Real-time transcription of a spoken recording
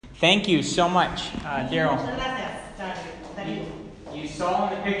Thank you so much, Daryl. Muchas gracias, Darío. You saw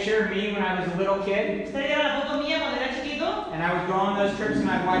in the picture me when I was a little kid, Usted vio la foto mía cuando era chiquito. and I would go on those trips and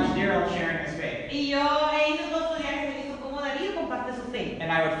I'd watch Daryl sharing his faith. Y yo he ido todos los viajes y he visto cómo Darío comparte su fe.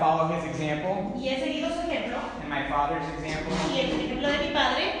 And I would follow his example, Y he seguido su ejemplo. and my father's example, Y el ejemplo de mi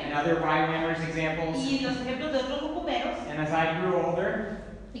padre. and other YWAMers examples. Y los ejemplos de otros cucumeros. And as I grew older,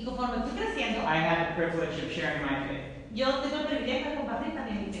 Y conforme fui creciendo, I had the privilege of sharing my faith. yo tengo el privilegio de compartir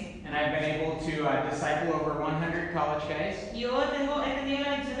también mi fe. And I've been able to disciple over 100 college guys. Yo he tenido la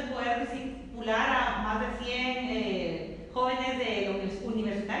bendición de poder discipular a más de 100 jóvenes de los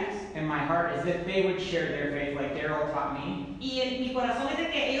universitarios. And my heart is that they would share their faith like Daryl taught me. Y mi corazón es de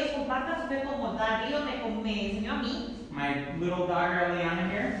que ellos compartan su fe como Darío me enseñó a mí. My little daughter Eliana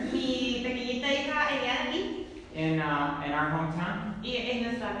here Mi pequeñita hija Eliana aquí, in our hometown. y en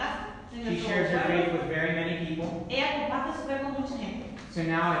nuestra casa, en She nuestro shares her faith pueblo, with very many people. ella comparte su fe con mucha gente. So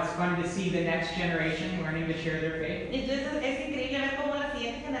now it's fun to see the next generation learning to share their faith. Entonces es increíble ver cómo la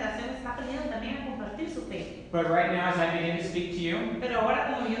siguiente generación está aprendiendo también a compartir su fe. But right now, as I begin to speak to you, Pero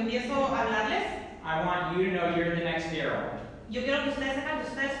ahora como yo empiezo a hablarles, I want you to know you're the next Daryl. yo quiero que ustedes sepan que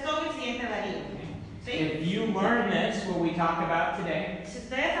ustedes son el siguiente Darío. ¿Sí? If you learn this, what we talk about today, Si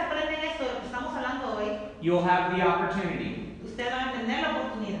ustedes aprenden esto de lo que estamos hablando hoy, you'll have the opportunity ustedes van a tener la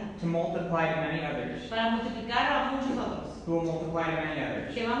oportunidad to multiply to many others, para multiplicar a muchos otros, who will multiply to many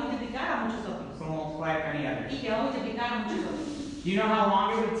others, que va a multiplicar a muchos otros, who will multiply to many others. y que va a multiplicar a muchos otros. Do you know how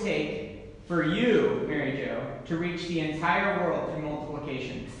long it would take for you, Mary Jo, to reach the entire world through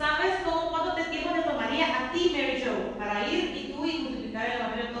multiplication? ¿Sabes cuánto tiempo te tomaría a ti, Mary Jo, para ir y tú y multiplicar el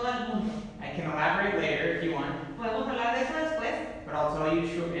evangelio a todo el mundo? I can elaborate later if you want, Podemos hablar de eso después, but I'll tell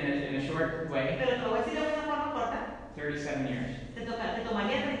you in a short way, pero te lo voy a decir de una forma corta. 37 years. Te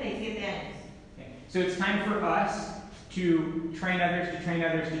tomaría 37 años. Okay. So it's time for us to train others, to train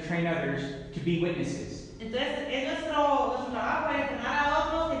others, to train others to be witnesses. Entonces, es nuestro trabajo para entrenar a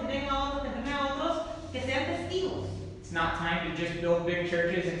otros, que entrenen a otros, que entrenen a otros, que sean testigos. It's not time to just build big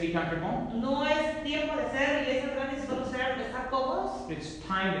churches and be comfortable. No es tiempo de ser iglesias grandes y solo estar cómodos, It's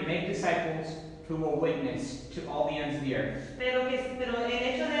time to make disciples who will witness to all the ends of the earth. pero el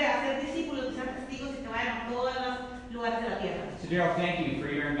hecho de hacer discípulos, que sean testigos y que vayan a todos los lugares de la tierra. So Daryl, thank you for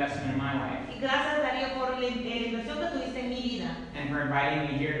your investment in my life Y gracias, Darío, por la inversión que tuviste en mi vida and for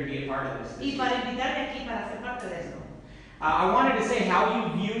inviting me here to be a part of this. y para invitarme aquí para ser parte de esto. I wanted to say how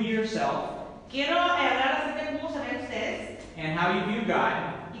you view yourself Quiero hablar acerca de cómo se ven ustedes and how you view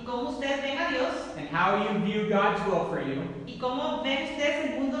God y cómo ustedes ven a Dios and how you view God's will for you y cómo ven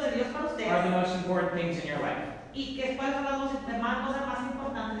ustedes el mundo de Dios para are the ustedes most important things in your life. y que cuáles son las cosas más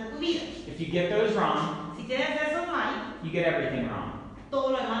importantes de tu vida. If you get those wrong, Si tienes eso mal, you get everything wrong.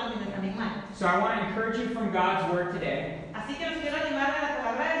 todo lo demás lo tienes también mal. So I want to encourage you from God's word today Así que los quiero animar a la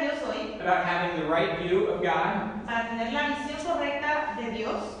palabra de Dios hoy about having the right view of God para tener la visión correcta de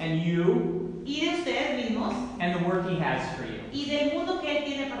Dios and you y de ustedes mismos and the work He has for you. y del mundo que Él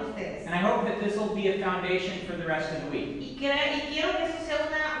tiene para ustedes. And I hope that this will be a foundation for the rest of the week. Y quiero que eso sea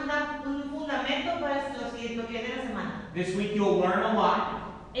un fundamento para lo que viene la semana. This week you'll learn a lot,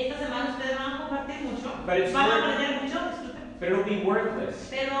 Esta semana ustedes van a compartir mucho, But it's van a worth- aprender mucho, disculpen, but it'll be worthless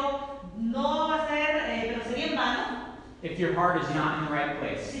pero no va a ser, pero sería en vano if your heart is not in the right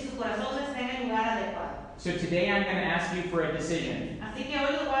place. si su corazón no está en el lugar adecuado. So today I'm going to ask you for a decision. Así que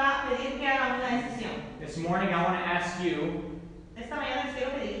hoy les voy a pedir que hagan una decisión. This morning I want to ask you Esta mañana les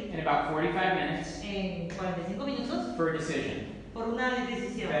quiero pedir in about 45 minutes en 45 minutos for a decision por una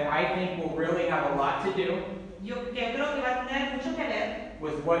decisión. that I think will really have a lot to do Yo creo que va a tener mucho que ver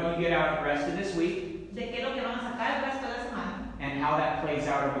with what you get out of the rest of this week de qué es lo que van a sacar el resto de la semana and how that plays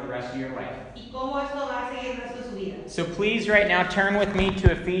out over the rest of your life. y cómo esto va a seguir el resto de su vida. So please right now turn with me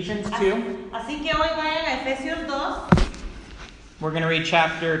to Ephesians 2. Así que hoy vayan a Efesios 2. We're going to read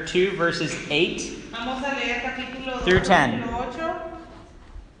chapter 2 verses 8 Vamos a leer capítulo 2, Through 10. versículo 8,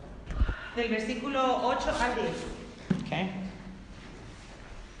 del versículo 8 al 10. Okay?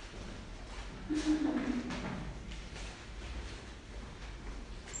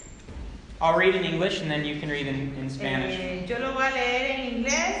 I'll read in English and then you can read in Spanish. Yo lo voy a leer en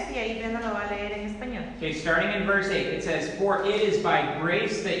inglés y ahí Brenda lo va a leer en español. Okay, starting in verse 8, it says, "For it is by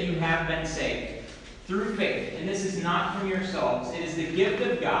grace that you have been saved, through faith, and this is not from yourselves, it is the gift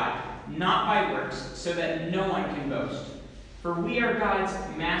of God, not by works, so that no one can boast. For we are God's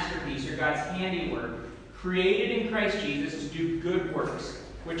masterpiece, or God's handiwork, created in Christ Jesus to do good works,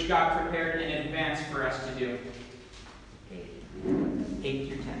 which God prepared in advance for us to do." 8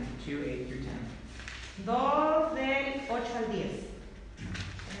 through 10. 2, 8 through 10. 2 del 8 al 10.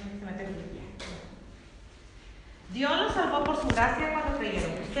 Dios nos salvó por su gracia cuando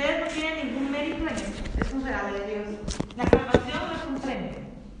creyeron. Ustedes esperada de Dios. La salvación no es un premio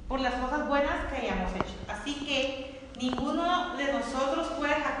por las cosas buenas que hayamos hecho. Así que ninguno de nosotros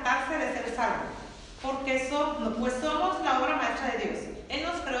puede jactarse de ser salvo, porque pues somos la obra maestra de Dios. Él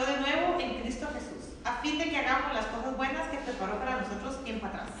nos creó de nuevo en Cristo Jesús, a fin de que hagamos las cosas buenas que preparó para nosotros tiempo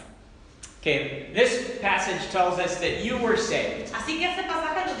atrás. Okay, this passage tells us that you were saved Así que este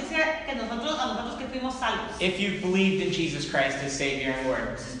pasaje nos dice que a nosotros que fuimos salvos. if you believed in Jesus Christ as Savior and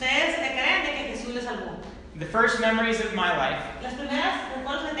Lord. Si ustedes creen de que Jesús les salvó. The first memories of my life Las primeras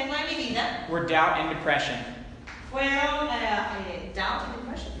recuerdos que tengo de mi vida were doubt and depression. fueron doubt and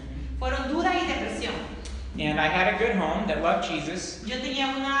depression. Fueron duda y depresión. And I had a good home that loved Jesus, Yo tenía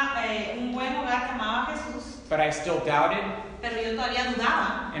un buen hogar que amaba a Jesús, but I still doubted pero yo todavía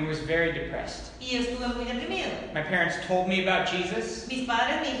dudaba and was very depressed. y estuve muy deprimido. My parents told me about Jesus, Mis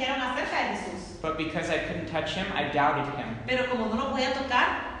padres me dijeron acerca de Jesús, but because I couldn't touch him, I doubted him. pero como no lo podía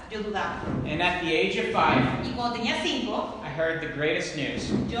tocar, yo dudaba. And at the age of 5, Y cuando tenía 5, I heard the greatest news,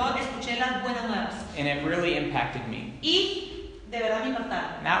 yo escuché las buenas nuevas and it really impacted me. y de verdad me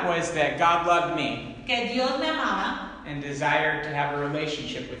impactaron. And that was that God loved me Que Dios me amaba and desired to have a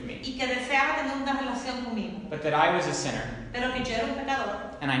relationship with me, y que deseaba tener una relación conmigo, but that I was a sinner, pero que yo era un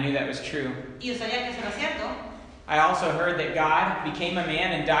pecador and I knew that was true. y yo sabía que eso era cierto. I also heard that God became a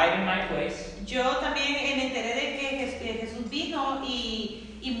man and died in my place, Yo también me enteré de que Jesús vino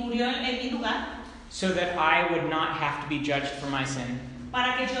y murió en mi lugar so that I would not have to be judged for my sin.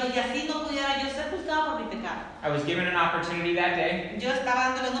 para que yo y así no pudiera yo ser juzgado por mi pecado. I was given an opportunity that day Yo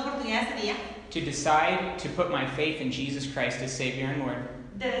estaba dándole una oportunidad ese día to decide to put my faith in Jesus Christ as Savior and Lord.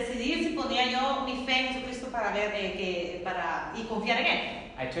 de decidir si ponía yo mi fe en Jesucristo y confiar en Él.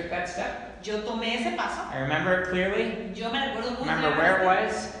 I took that step. Yo tomé ese paso. I remember it clearly. Yo me recuerdo muy Remember where it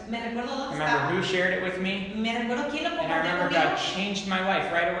claramente. was. Me recuerdo I dónde remember estaba. who shared it with me. Me recuerdo quién lo And I compartió remember conmigo. God changed my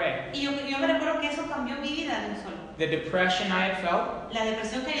life right away. Y yo me recuerdo que eso cambió mi vida de un solo. The depression I had felt La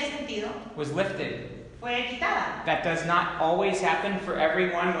depresión que había sentido was lifted. fue quitada. That does not always happen for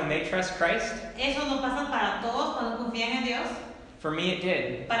everyone when they trust Christ. Eso no pasa para todos cuando confían en Dios. For me, it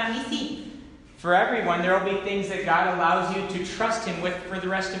did. Para mí sí. For everyone, there will be things that God allows you to trust Him with for the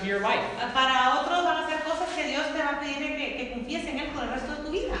rest of your life. Para otros van a ser cosas que Dios te va a pedir que confíes en Él por el resto de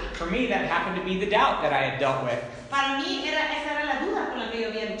tu vida. For me, that happened to be the doubt that I had dealt with. Para mí esa era la duda con la que yo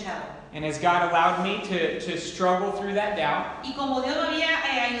había luchado. And as God allowed me to struggle through that doubt Y como Dios me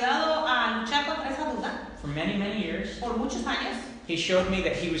había ayudado a luchar contra esa duda for many, many years, por muchos años, He showed me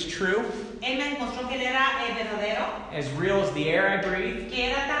that He was true, Él me demostró que Él era verdadero, as real as the air I breathe, que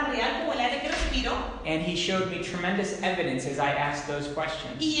era tan real como el aire que respiro, and He showed me tremendous evidence as I asked those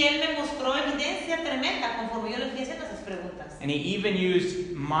questions. y Él me mostró evidencia tremenda conforme yo le fui haciendo esas preguntas. And He even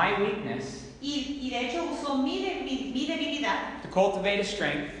used my weakness Y de hecho usó mi debilidad to cultivate a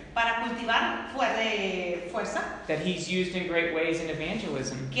strength para cultivar fuerza that He's used in great ways in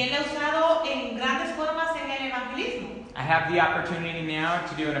evangelism. que Él ha usado en grandes formas en el evangelismo. I have the opportunity now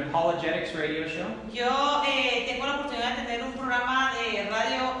to do an apologetics radio show. Yo tengo la oportunidad de tener un programa de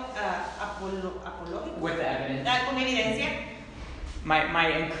radio apológico With the evidence. con evidencia. My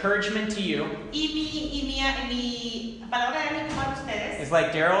encouragement to you Y mi palabra de ánimo para ustedes is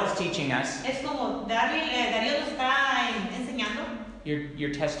like Daryl is teaching us, es como Darío nos está enseñando,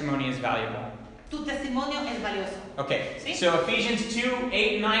 your testimony is valuable. tu testimonio es valioso. Okay, Sí. so Ephesians 2,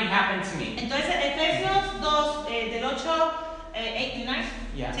 8, and 9 happened to me. Entonces, Efesios 2, del 8, 8 y 9,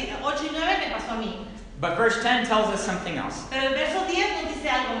 Yeah. sí, 8 y 9 me pasó a mí. But verse 10 tells us something else. Pero el verso 10 nos dice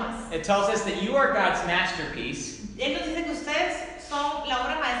algo más. It tells us that you are God's masterpiece, Él nos dice que ustedes son la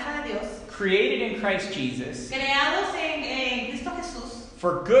obra maestra de Dios, created in Christ Jesus creados en Cristo Jesús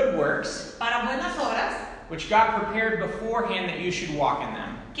for good works, para buenas obras, which God prepared beforehand that you should walk in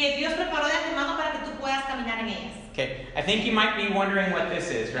them. que Dios preparó de antemano para que tú puedas caminar en ellas. Okay, I think you might be wondering what this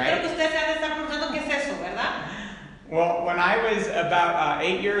is, Creo que right? ustedes se han de estar preguntando qué es eso, ¿verdad? Well, when I was about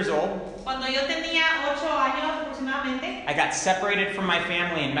 8 years old, Cuando yo tenía 8 años aproximadamente, I got separated from my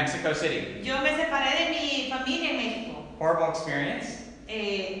family in Mexico City. yo me separé de mi familia en México. Horrible experience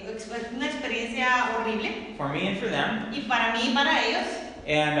Una experiencia horrible, for me and for them. y para mí y para ellos.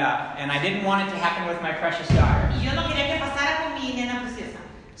 And I didn't want it to happen with my precious daughter. Y yo no quería que pasara con mi nena preciosa.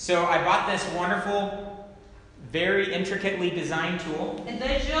 So I bought this wonderful, very intricately designed tool.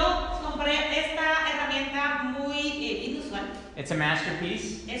 Entonces yo compré esta herramienta muy inusual. It's a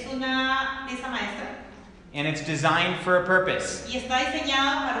masterpiece, Es una pieza maestra and it's designed for a purpose, y está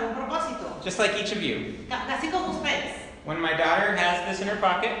diseñada para un propósito, just like each of you. Casi como ustedes. When my daughter has this in her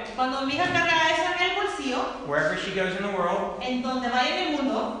pocket, Cuando mi hija carga eso en el bolsillo, wherever she goes in the world, en donde vaya en el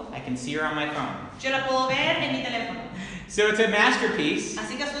mundo, I can see her on my phone. yo la puedo ver en mi teléfono. So it's a masterpiece,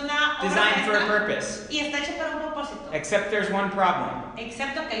 Así que es una obra designed for a maestra purpose. y está hecha para un propósito. Except there's one problem.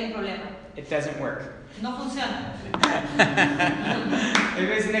 Excepto que hay un problema. It doesn't work. No funciona. It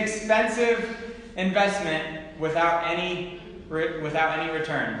was an expensive investment without any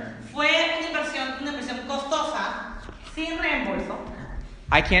return. Fue una inversión costosa, sin reembolso.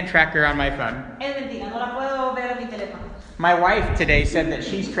 I can't track her on my phone. Es mentira, no la puedo ver en mi teléfono. My wife today said that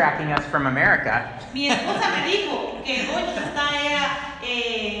she's tracking us from America. Mi esposa me dijo que hoy nos está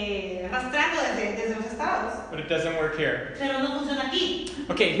rastreando desde los estados, But it doesn't work here. pero no funciona aquí.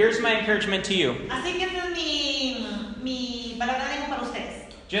 Okay, here's my encouragement to you. Así que esta es mi palabra de ánimo para ustedes.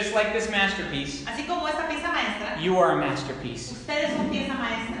 Just like this masterpiece, Así como esta pieza maestra, you are a masterpiece, ustedes son pieza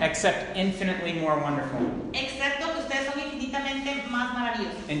maestra, except infinitely more wonderful. excepto que ustedes son infinitamente más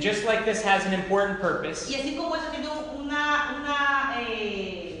maravillosos. And just like this has an important purpose, Y así como eso tiene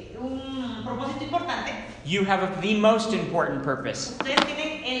un propósito importante, you have the most important purpose. ustedes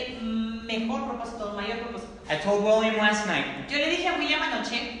tienen el mejor propósito, el mayor propósito. I told William last night Yo le dije a William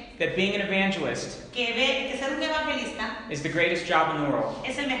anoche that being an evangelist que ser un evangelista is the greatest job in the world.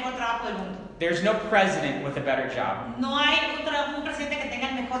 es el mejor trabajo del mundo. There's no president with a better job. No hay un presidente que tenga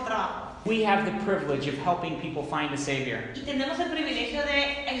el mejor trabajo. We have the privilege of helping people find a Savior. Y tenemos el privilegio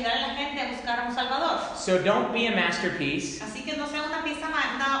de ayudar a la gente a buscar a un Salvador. So don't be a masterpiece Así que no sea una pieza,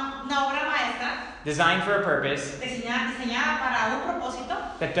 una obra maestra designed for a purpose diseñada para un propósito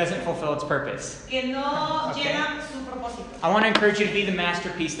that doesn't fulfill its purpose. que no Okay. llena su propósito. I want to encourage you to be the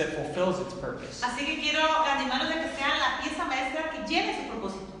masterpiece that fulfills its purpose. Así que quiero animarlos a que sean la pieza maestra que llene su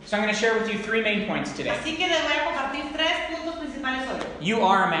propósito. So I'm going to share with you 3 main points today. Así que les voy a compartir 3 puntos principales hoy. You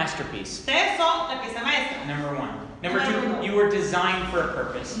are a masterpiece. Ustedes son la pieza maestra. Number 1. Number Número 2, uno. you were designed for a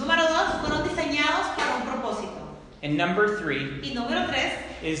purpose. Número 2, fueron diseñados para un propósito. And number 3 Y número 3,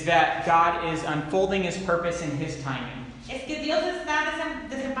 is that God is unfolding His purpose in His timing. es que Dios está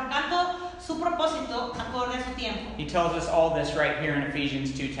desempacando su propósito acorde a su tiempo. He tells us all this right here in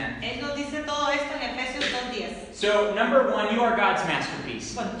Ephesians 2:10. Él nos dice todo esto en Efesios 2:10. So, number 1, you are God's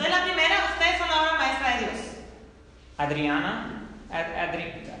masterpiece. Bueno, entonces la primera, ustedes son la obra maestra de Dios. Adriana,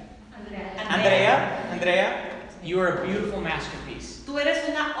 Andrea, Andrea, you are a beautiful masterpiece. tú eres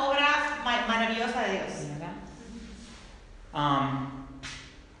una obra maravillosa de Dios.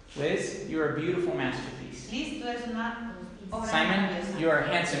 Liz, you are a beautiful masterpiece. Liz, tú eres una obra Simon, maravillosa. you are a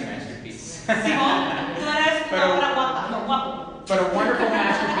handsome masterpiece. Simón, tú eres Pero- una obra guapa, no, guapo. But a wonderful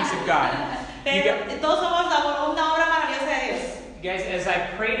masterpiece of God. You Pero got- todos somos una obra maravillosa de Dios. Guys, as I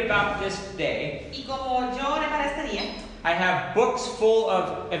prayed about this day, Y como yo oré para este día, I have books full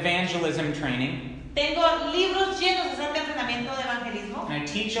of evangelism training, tengo libros llenos acerca de entrenamiento de evangelismo. and I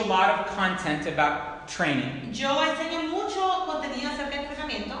teach a lot of content about training. Yo enseño mucho contenido acerca de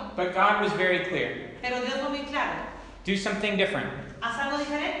entrenamiento, But God was very clear. pero Dios fue muy claro. Do something different. Haz algo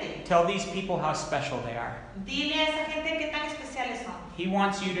diferente. Tell these people how special they are. Dile a esa gente qué tan especiales son. He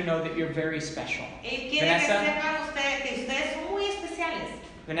wants you to know that you're very special. Él quiere que Vanessa? sepan que ustedes son muy especiales.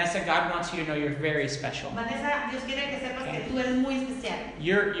 Vanessa, God wants you to know you're very special. Vanessa, Dios quiere que sepas que tú eres muy especial.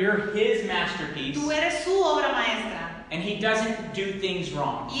 You're His masterpiece, Tú eres su obra maestra. and He doesn't do things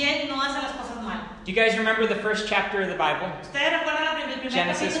wrong. Y Él no hace las cosas mal. Do you guys remember the first chapter of the Bible? ¿Ustedes recuerdan el primer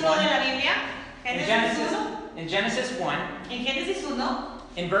Genesis capítulo 1. de la Biblia? In Génesis 1. Genesis 1, En Génesis 1,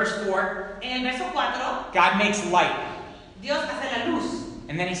 in verse 4, en el verso 4, God makes light. Dios hace la luz.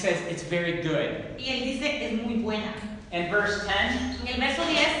 And then He says, it's very good. Y Él dice, es muy buena. In verse 10, En el verso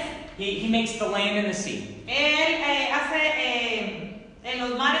 10, He makes the land and the sea. Él hace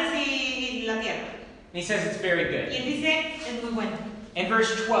los mares y la tierra. And He says, it's very Y good. Él dice, es muy buena. In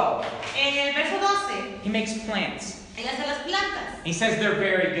verse 12, En el verso 12, He makes plants. Él hace las plantas. And He says, they're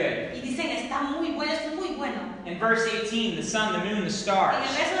very good. Y dicen, está muy bueno, esto es muy bueno. In verse 18, the sun, the moon, the En stars.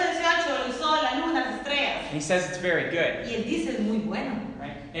 el verso 18, el sol, la luna, las estrellas. And He says, it's very good. Y Él dice, es muy bueno.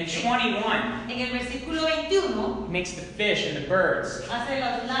 Right? In 21, En el versículo 21, He makes the fish and the birds. hace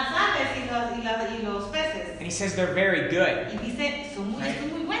las aves y los peces. And He says, they're very good. Y dice, esto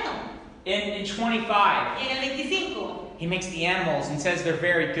es muy bueno. In 25, En el 25, He makes the animals and says they're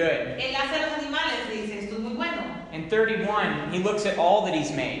very good. Él hace a los animales y dice, esto es muy bueno. In 31, He looks at all that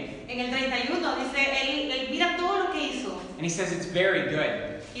He's made. En el 31 dice, él mira todo lo que hizo. And He says it's very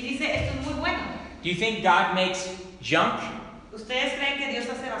good. Y dice, esto es muy bueno. Do you think God makes junk? ¿Ustedes creen que Dios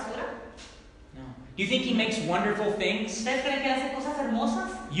hace basura? No. Do you think He makes wonderful things? ¿Ustedes creen que Él hace cosas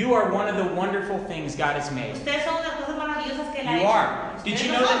hermosas? You are one of the wonderful things God has made. Ustedes son unas cosas maravillosas que Él ha You hecho. are. Did Ustedes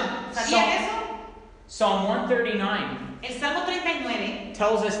you lo know son. that ¿Sabían eso? Psalm 139 El Salmo 39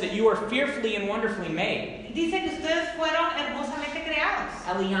 tells us that you are fearfully and wonderfully made. dice que ustedes fueron hermosamente creados.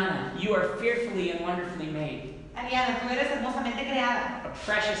 Eliana, you are fearfully and wonderfully made. Ariana, tú eres hermosamente creada. a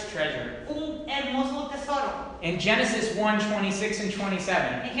precious treasure. Un hermoso tesoro. In Genesis 1:26 and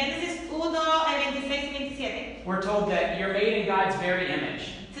 27, En Génesis 1, 26 y 27, we're told that you're made in God's very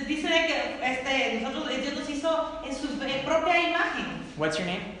image. se dice de que Dios nos hizo en su propia imagen. What's your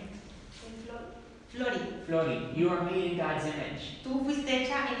name? Flori, Flori. You are made in God's image. tú fuiste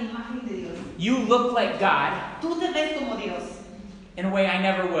hecha en imagen de Dios. You look like God Tú te ves como Dios, in a way I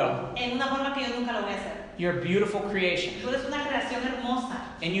never will. en una forma que yo nunca lo voy a hacer. You're a beautiful creation. Tú eres una creación hermosa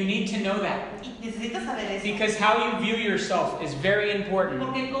And you need to know that. y necesitas saber eso. Because how you view yourself is very important.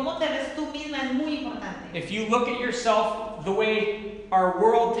 Porque cómo te ves tú misma es muy importante. If you look at yourself the way our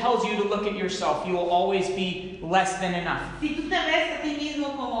world tells you to look at yourself, you will always be less than enough. Si tú te ves a ti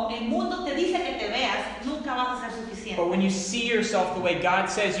mismo como el mundo te dice que te veas, nunca vas a ser suficiente. But when you see yourself the way God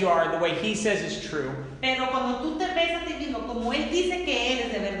says you are, the way He says is true, Pero cuando tú te ves a ti mismo como Él dice que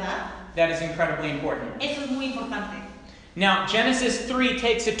eres de verdad, that is incredibly important. eso es muy importante. Now, Genesis 3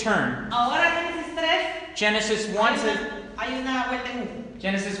 takes a turn. Ahora Génesis 3, Genesis 1 says, hay una vuelta en U.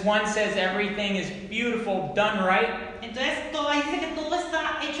 Genesis 1 says everything is beautiful, done right. Entonces todo ahí dice que todo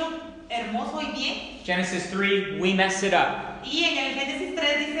está hecho hermoso y bien. Genesis 3, we mess it up. Y en el Génesis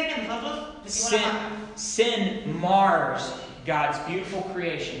 3 dice que nosotros decimos la Sin, pata. sin mars God's beautiful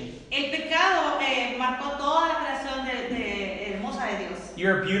creation. El pecado marcó toda la creación hermosa de Dios.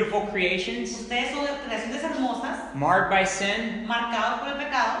 You're beautiful creations, Ustedes son creaciones hermosas, marred by sin. marcados por el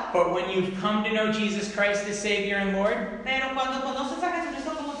pecado. But when you've come to know Jesus Christ as Savior and Lord, Pero cuando conoces a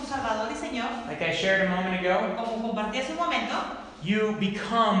Jesucristo como tu Salvador y Señor, like I shared a moment ago, como compartí hace un momento, you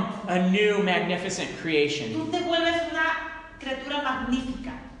become a new magnificent creation. tú te vuelves una criatura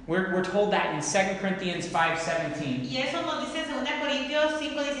magnífica. We're told that in 2 Corinthians 5:17. Y eso nos dice en 2 Corintios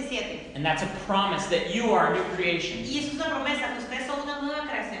 5:17. And that's a promise that you are a new creation. Y eso es una promesa, que ustedes son una nueva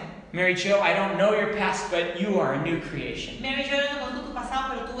creación. Mary Jo, I don't know your past, but you are a new creation. Mary, yo no conozco tu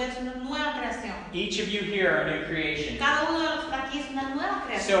pasado, pero tú eres una nueva creación. Each of you here are a new creation. Cada uno de los aquí es una nueva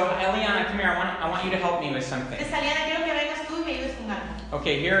creación. So, Eliana, come here. I want you to help me with something. Entonces, Aliana, quiero que vengas tú y me ayudes con algo.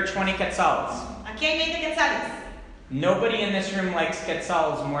 Okay, here are 20 quetzals. Aquí hay 20 quetzales. Nobody in this room likes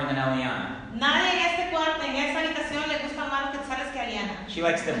quetzals more than Eliana. Nadie en este cuarto, en esta habitación, le gustan más los quetzales que a Aliana. She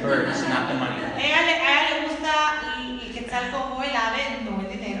likes the birds, not the money. A ella le gusta el quetzal como el ave, no el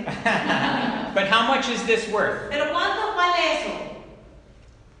dinero. But how much is this worth? Pero ¿cuánto vale eso?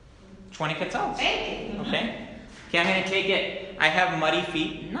 20 quetzals. 20. Okay. Okay, I'm going to take it. I have muddy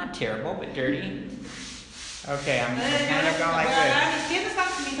feet. Not terrible, but dirty. Okay, I'm just going to go like this.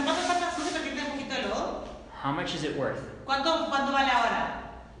 Mis zapatos están tan sucios que tienen un poquito de lodo. How much is it worth? ¿Cuánto vale ahora?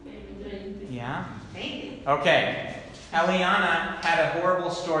 Yeah? 20. Okay. Eliana had a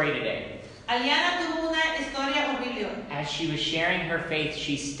horrible story today. Aliana tuvo una historia horrible hoy. As she was sharing her faith,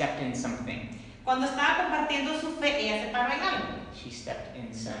 she stepped in something. Cuando estaba compartiendo su fe, ella se paró en algo. She stepped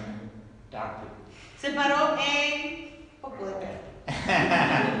in some dog poop. Se paró en poco de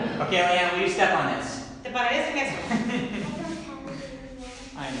perro. Okay, Eliana, will you step on this? ¿Te pararías en eso?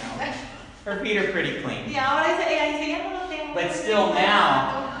 I know. Her feet are pretty clean. Y ahora ella dice, ya no lo tengo. But still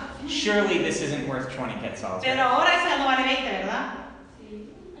now, surely this isn't worth 20 quetzals. Pero Right? ahora eso ya no vale 20, ¿verdad?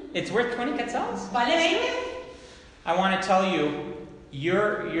 It's worth 20 quetzals? ¿Vale 20? I want to tell you,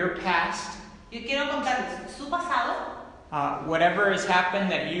 your past, Yo quiero contarles su pasado, whatever has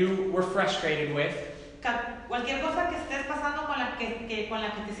happened that you were frustrated with, cualquier cosa que estés pasando con la que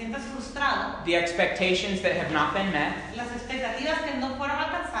te sientas frustrado, the expectations that have not been met, las expectativas que no fueron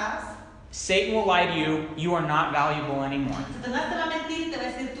alcanzadas, Satan will lie to you, you are not valuable anymore. Satanás te va a mentir y te va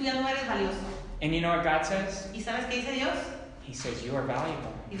a decir tú ya no eres valioso. And you know what God says? ¿Y sabes qué dice Dios? He says, you are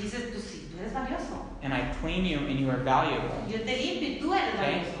valuable. Y dices tú sí, tú eres valioso. And I clean you and you are valuable. Yo te limpio y tú eres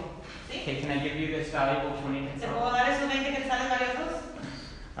Okay. valioso. ¿Sí? Okay, can I give you this valuable 20 ¿Te quetzals? puedo dar esos 20 quetzales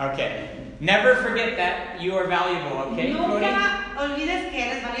valiosos? Okay. Never forget that you are valuable, okay? Cody? Nunca olvides que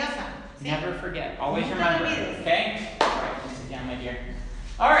eres valiosa. ¿Sí? Never forget. Always Nunca remember. olvides. Okay? Alright, sit down, my dear.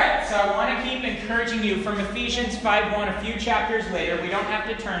 Alright, so I want to keep encouraging you from Ephesians 5:1, a few chapters later. We don't have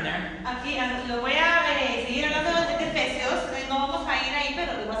to turn there. Aquí lo voy a seguir hablando de Efesios, no vamos a ir ahí,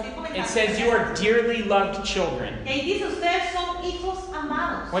 pero lo voy a seguir comentando. It says you are dearly loved children. Y ahí dice, ustedes son hijos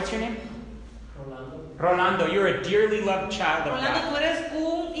amados. What's your name? Rolando, you're a dearly loved child of Rolando, God. tú eres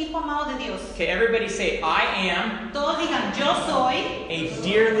un hijo amado de Dios. Okay, everybody say, I am Todos digan, yo soy a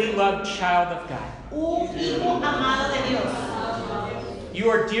dearly loved child of God. un hijo amado de Dios. You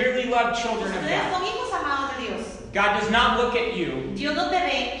are dearly loved children of Ustedes God. son hijos amados de Dios. God does not look at you Dios no te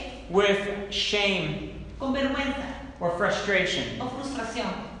ve with shame con vergüenza or frustration. o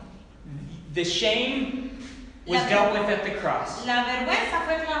frustración. The shame was dealt with at the cross. La vergüenza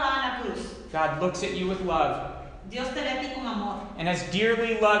fue clavada en la cruz. God looks at you with love Dios te ve a ti con amor. And as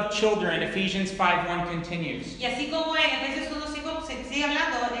dearly loved children, Ephesians 5:1 continues. Y así como en Efesios 1:5 se sigue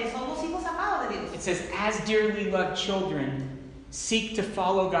hablando, somos hijos amados de Dios. It says, as dearly loved children, seek to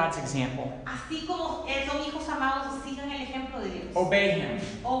follow God's example. Así como son hijos amados, sigan el ejemplo de Dios. Obey Him.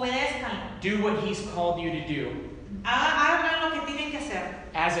 Obedézcanlo. Do what He's called you to do Hagan lo que tienen que hacer,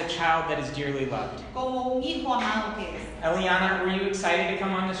 as a child that is dearly loved. como un hijo amado que es. Eliana, were you excited to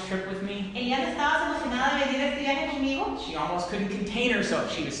come on this trip with me? Eliana, ¿estabas emocionada de venir a este viaje conmigo? She almost couldn't contain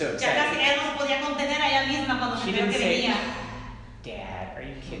herself. She was so Ya casi excited. ella no se podía contener a ella misma cuando se She enteró didn't que say, venía. Dad, are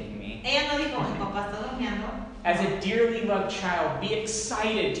you kidding me? Ella no dijo, mi papá está durmiendo. As a dearly loved child, be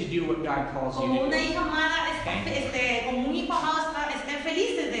excited to do what God calls you Como to una do. hija amada, como un hijo amado, estén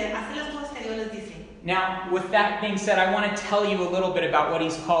felices de hacer las cosas que Dios les dice. Now, with that being said, I want to tell you a little bit about what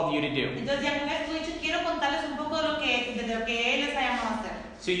He's called you to do. Entonces ya con esto dicho, quiero contarles un poco de lo que Él les ha llamado a hacer.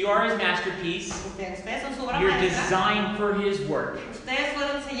 So you are His masterpiece. Ustedes son su obra You're maestra. designed for His work. Ustedes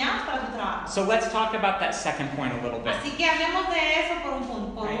fueron diseñados para su trabajo. So let's talk about that second point a little bit. Así que hablemos de eso por un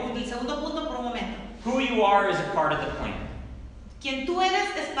punto, el segundo punto por un momento. Who you are is a part of the plan. Quien tú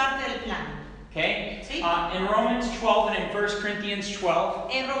eres es parte del plan. Okay? Sí. In Romans 12 and in 1 Corinthians 12,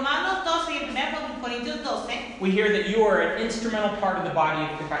 En Romanos 12 y en 1 Corintios 12, we hear that you are an instrumental part of the body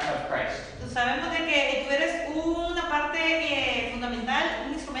of Christ. sabemos de que tú eres una parte fundamental,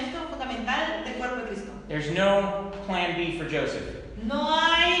 un instrumento fundamental del cuerpo de Cristo. There's no plan B for Joseph. No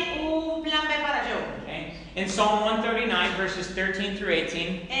hay un plan B para yo. Okay? In Psalm 139, verses 13 through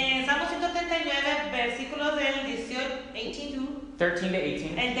 18, En Salmo 139, versículos del 18 13 to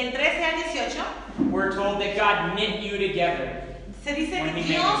 18, el del 13 al 18, we're told that God knit you together. se dice When que he made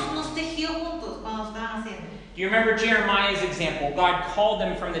Dios them. nos tejió juntos cuando estaban haciendo. Do you remember Jeremiah's example? God called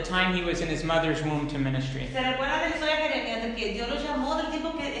him from the time he was in his mother's womb to ministry. ¿Se recuerda de la historia de Jeremías, de que Dios los llamó del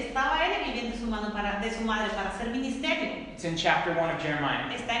tiempo que estaba él en el vientre de su madre para hacer ministerio? It's in chapter 1 of Jeremiah.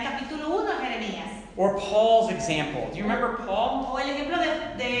 Está en capítulo 1 de Jeremías. Or Paul's example. Do you remember Paul? O el ejemplo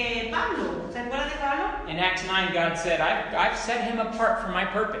de Pablo. ¿Se recuerda de Pablo? In Acts 9, God said, I've set him apart for my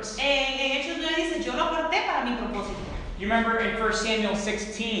purpose. En Hechos 9 dice, yo lo aparté para mi propósito. You remember in 1 Samuel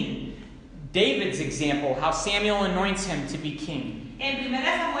 16, David's example, how Samuel anoints him to be king. En 1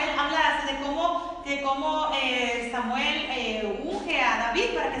 Samuel habla de cómo Samuel unge a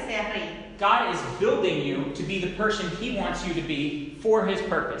David para que sea rey. God is building you to be the person He wants you to be for His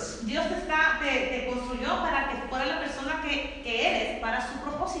purpose. Dios te construyó para que fuera la persona que eres para su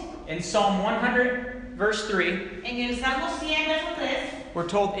propósito. In Psalm 100, verse 3, En el Salmo 100, verso 3, we're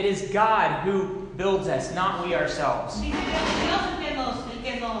told it is God who builds us, not we ourselves. dice que es Dios el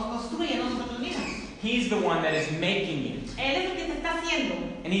que nos construye, no nosotros mismos. He's the one that is making you. Él es el que te está haciendo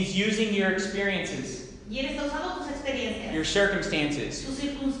And He's using your experiences, y Él está usando tus experiencias, your circumstances, tus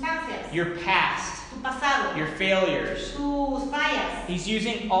circunstancias, your past, tu pasado, your failures. tus fallas. He's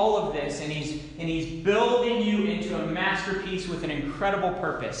using all of this and he's building you into a masterpiece with an incredible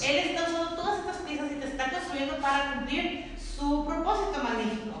purpose. Él está usando todas estas piezas y te está construyendo para cumplir su propósito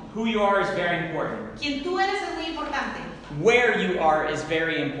magnífico. Who you are is very important. Quien tú eres es muy importante. Where you are is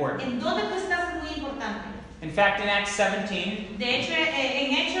very important. En dónde tú estás es muy importante. In fact, in Acts 17, De hecho,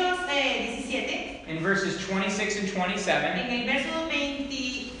 en Hechos 17, in verses 26 and 27, en el verso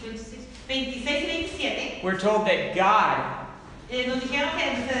 26 y 27, we're told that God nos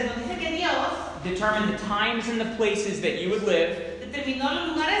dice que Dios determined the times and the places that you would live determinó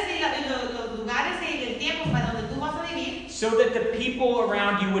los lugares y el tiempo para donde tú vas a vivir so that the people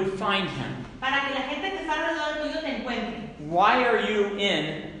around you would find Him. para que la gente que está alrededor tuyo te encuentre. Why are you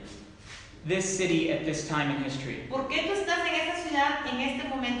in this city at this time in history? ¿Por qué tú estás en esta ciudad en este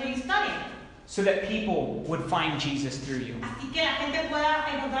momento en historia? So that people would find Jesus through you. Así que la gente pueda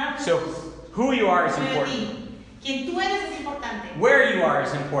encontrar a So, Jesús who you are is por medio de important. ti. Quien tú eres es importante. Where you are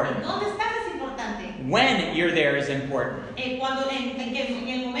is important. ¿Dónde estás es importante? When you're there is important. En el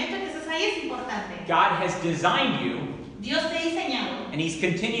momento en que estás ahí es importante. God has designed you, Dios te ha diseñado and He's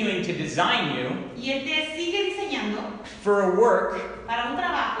continuing to design you y Él te sigue diseñando for a work para un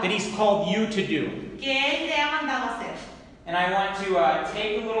trabajo that He's called you to do. que Él te ha mandado a hacer. And I want to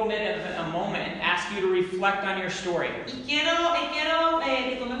take a little bit of a moment and ask you to reflect on your story. Y quiero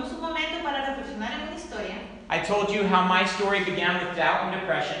que tomemos un momento para reflexionar en una historia. I told you how my story began with doubt and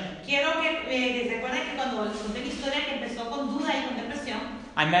depression. Quiero que recuerden que cuando les conté mi historia que empezó con duda y con depresión,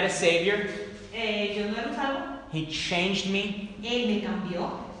 I met a Savior. yo no era un salvo, He changed me. Él me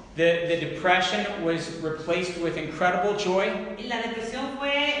cambió. The depression was replaced with incredible joy. La depresión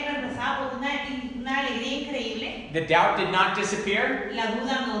fue reemplazada por una alegría increíble. The doubt did not disappear, La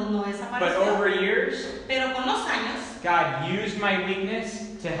duda no but desapareció. over years, Pero con los años, God used my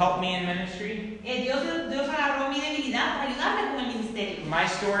weakness to help me in ministry. Dios agarró mi debilidad para ayudarme con el ministerio. My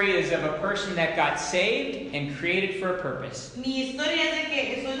story is of a person that got saved and created for a purpose. Mi historia es de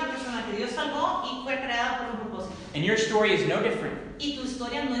que soy una persona que Dios salvó y fue creada por un propósito. And your story is no different. Y tu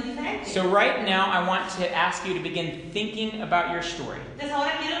historia no es diferente. So right now, I want to ask you to begin thinking about your story. Entonces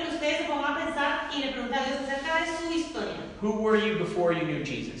ahora quiero que ustedes se pongan a pensar y le pregunten a Dios acerca de su historia. Who were you before you knew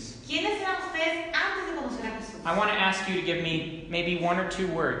Jesus? ¿Quiénes eran ustedes antes de conocer a Jesús? I want to ask you to give me maybe one or two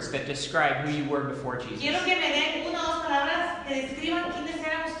words that describe who you were before Jesus. Quiero que me den una o dos palabras que describan quiénes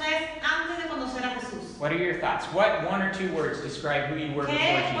eran ustedes antes de conocer a Jesús. What are your thoughts? What one or two words describe who you were before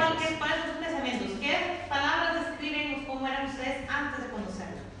Jesus? ¿Cuáles son sus pensamientos? ¿Qué palabras describen cómo eran ustedes antes de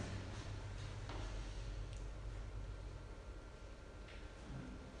conocerlo?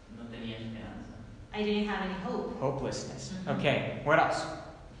 No tenía esperanza. I didn't have any hope. Hopelessness. Mhm. Okay, what else?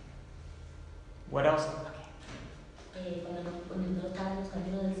 What else? Cuando estaba en los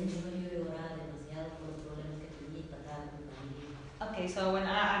caminos del Señor, yo lloraba demasiado por los problemas que tenía y pasaba con mi familia. Okay, so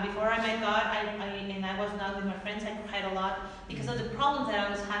before I met God, I was not with my friends, I cried a lot because of the problems that I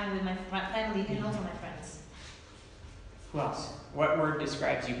was having with my family and also my friends. Who else? What word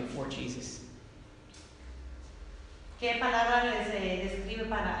describes you before Jesus? ¿Qué palabra les describe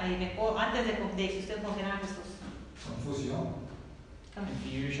antes de que ustedes conocieran a Jesús? Confusión.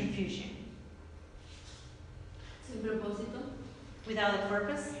 Confusion. Confusion. Sin propósito, Without a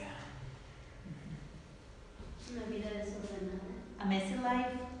purpose. Yeah. una vida desordenada, A messy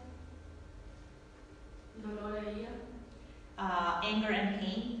life. dolor e ira, Anger and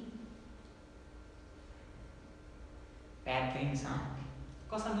pain. Bad things, huh?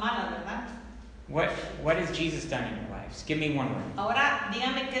 Cosas malas, ¿verdad? What has Jesus done in your lives? Give me one word. Ahora,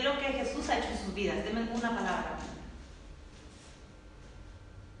 díganme qué es lo que Jesús ha hecho en sus vidas. Denme una palabra.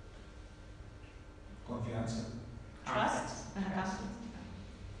 Confianza. Trust. Ajá.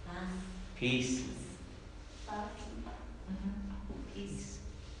 Paz, Peace. paz, Peace.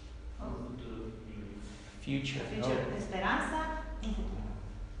 Un futuro libre. Future. Future. Hope. Esperanza. Un futuro.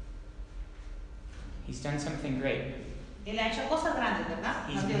 He's done something great. Él ha hecho cosas grandes, ¿verdad?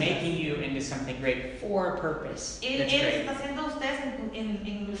 He's Dios. making you into something great for a purpose. Él That's great. está haciendo a ustedes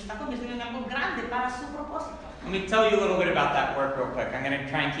lo está convirtiendo en algo grande para su propósito. Let me tell you a little bit about that work real quick. I'm going to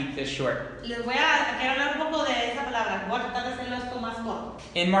try and keep this short. Les quiero hablar un poco de esa palabra. Voy a tratar de hacerlo esto más corto.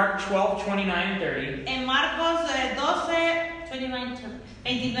 In Mark 12, 29, and 30, En Marcos 12,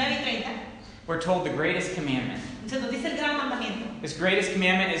 29 y 30, we're told the greatest commandment. se nos dice el gran mandamiento. This greatest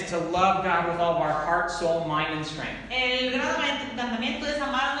commandment is to love God with all of our heart, soul, mind, and strength. El gran mandamiento es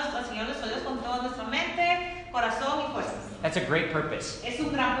amar a nuestro Señor nuestro Dios con toda nuestra mente, corazón y fuerzas. That's a great purpose. Es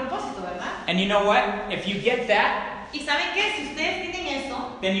un gran propósito, ¿verdad? And you know what? If you get that, Y saben qué, si ustedes tienen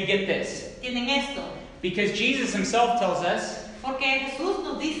esto, then you get this. tienen esto. Because Jesus himself tells us Porque Jesús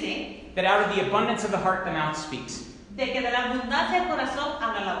nos dice that out of the abundance of the heart, the mouth speaks. de que de la abundancia del corazón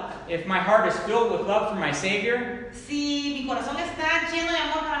habla la boca. If my heart is filled with love for my Savior, Si mi corazón está lleno de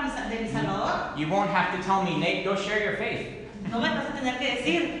amor para mi Salvador, you won't have to tell me, Nate, go share your faith. no me vas a tener que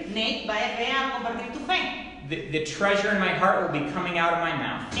decir, Nate, ve a compartir tu fe. The treasure in my heart will be coming out of my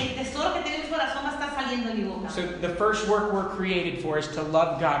mouth. El tesoro que tiene mi corazón va a estar saliendo de mi boca. So the first work we're created for is to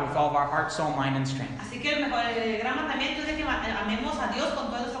love God with all of our heart, soul, mind, and strength. Así que el gran mandamiento es de que amemos a Dios con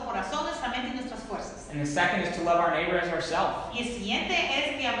todo nuestro corazón, nuestra mente y nuestras fuerzas. And the second is to love our neighbor as ourselves. Y el siguiente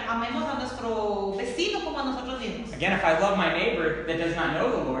es que amemos a nuestro vecino como a nosotros mismos. Again, if I love my neighbor that does not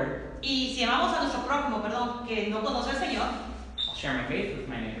know the Lord, Y si amamos a nuestro prójimo, que no conoce al Señor, I'll share my faith with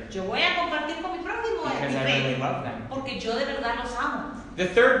my neighbor yo voy a compartir con mi prójimo mi because I really fe, love them. porque yo de verdad los amo. The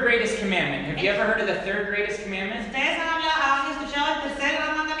third greatest commandment. Have you ever heard of the third greatest commandment? ¿Ustedes han escuchado el tercer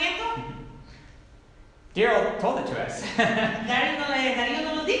gran mandamiento? Daryl told it to us. Darío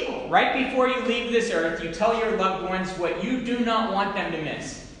nos lo dijo. Right before you leave this earth, you tell your loved ones what you do not want them to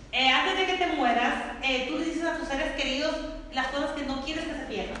miss. Antes de que te mueras, tú le dices a tus seres queridos las cosas que no quieres que se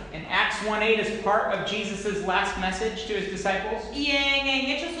pierdan. And Acts 1:8 is part of Jesus' last message to his disciples. Y en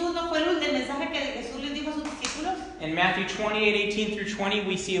Hechos 1 fue el mensaje que Jesús les dijo a sus discípulos. In Matthew 28:18 through 20,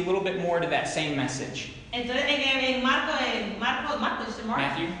 we see a little bit more to that same message. Entonces en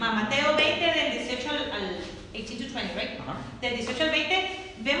Mateo 20 del 18 al 18 to 20, right? Del 18 al 20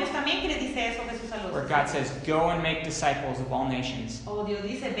 vemos también que le dice eso Jesús a los Where God says, "Go and make disciples of all nations." O Dios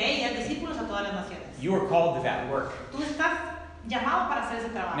dice, ve y haz discípulos a todas las naciones. You are called to that work. Tú estás llamado para hacer ese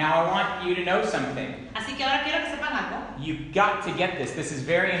trabajo. Now I want you to know something. Así que ahora quiero que sepan algo. You've got to get this. This is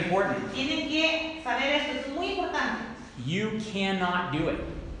very important. Tienen que saber esto, es muy importante. You cannot do it.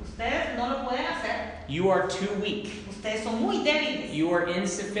 Ustedes no lo pueden hacer. You are too weak. Ustedes son muy débiles. You are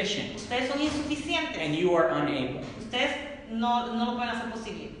insufficient. Ustedes son insuficientes. And you are unable. Ustedes no lo pueden hacer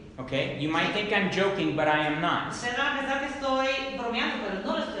posible. Okay? You might think I'm joking, but I am not. Ustedes van a pensar que estoy bromeando, pero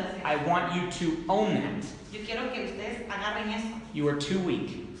no lo estoy haciendo. I want you to own that. Yo quiero que ustedes agarren eso. You are too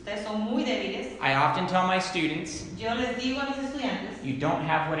weak. Ustedes son muy débiles. I often tell my students, Yo les digo a mis estudiantes, you don't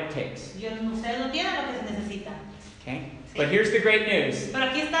have what it takes. ustedes no tienen lo que se necesitan. Okay? But here's the great news. Pero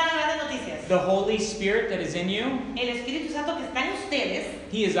aquí están las grandes noticias. The Holy Spirit that is in you, El Espíritu Santo que está en ustedes,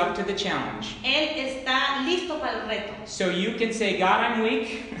 He is up to the challenge. Él está listo para el reto. So you can say, God, I'm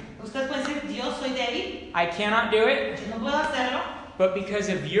weak. Ustedes pueden decir, yo soy débil, I cannot do it. yo no puedo hacerlo, But because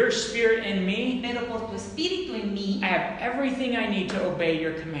of your Spirit in me, pero por tu Espíritu en mí, I have everything I need to obey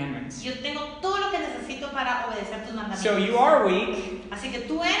your commandments. yo tengo todo lo que necesito para obedecer tus mandamientos. So you are weak, Así que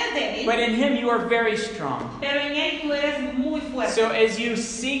tú eres débil, but in Him you are very strong. pero en Él tú eres muy fuerte. So as you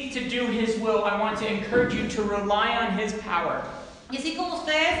seek to do His will, I want to encourage you to rely on His power. Y así como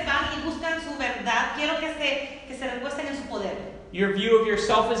ustedes van y buscan su verdad, quiero que se recuesten en su poder. Your view of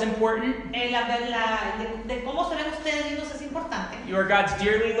yourself is important. De cómo se ven ustedes mismos es importante. You are God's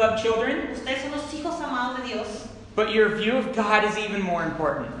dearly loved children, Ustedes son los hijos amados de Dios, but your view of God is even more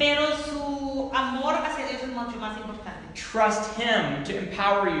important. pero su amor hacia Dios es mucho más importante. Trust Him to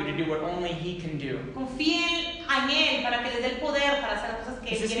empower you to do what only He can do. Confíen en Él para que les dé el poder para hacer las cosas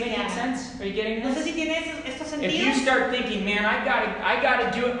que Is Él this quiere que making hagan. sense? Are you getting No sé this? si tiene esto If you sentido. start thinking, man, I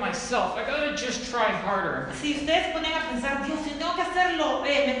gotta do it myself. I gotta just try harder. Si ustedes se ponen a pensar, Dios, yo tengo que hacerlo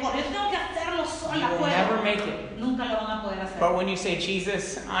mejor, yo tengo que hacerlo You sola, will puedo. never make it. Nunca lo van a poder hacer. But when you say,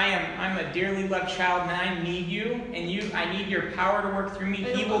 Jesus, I'm a dearly loved child and I need you, and I need your power to work through me,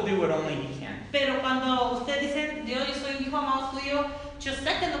 He will do what only He can. Pero cuando ustedes dicen, Dios, yo soy un hijo amado tuyo, yo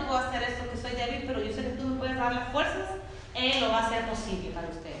sé que no puedo hacer esto, que soy débil, pero yo sé que tú me puedes dar las fuerzas, Él lo va a hacer posible para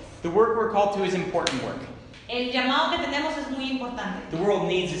ustedes. The work we're called to is important work. El llamado que tenemos es muy importante. The world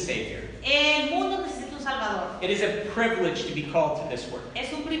needs a Savior. El mundo necesita un Salvador. It is a privilege to be called to this work.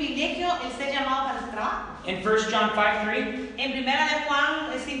 Es un privilegio el ser llamado para ese trabajo. In 1 John 5:3, En primera de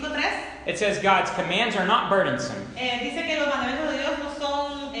Juan 5:3, it says God's commands are not burdensome. dice que los mandamientos de Dios no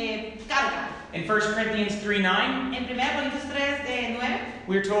son carga. In 1 Corinthians 3:9, En 1 Corintios 3:9,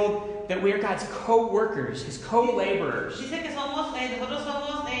 we're told that we are God's co-workers, His co-laborers. dice que nosotros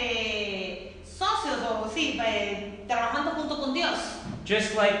somos socios, trabajando junto con Dios.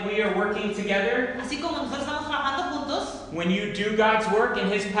 Just like we are working together, Así como nosotros estamos trabajando juntos, when you do God's work in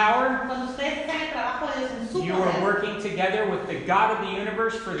His power, cuando ustedes están en el trabajo de Dios en su you are poder, working together with the God of the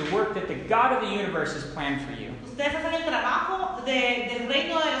universe for the work that the God of the universe has planned for you. ustedes hacen el trabajo del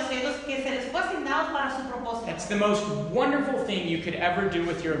reino de los cielos que se les fue asignado para su propósito. That's the most wonderful thing you could ever do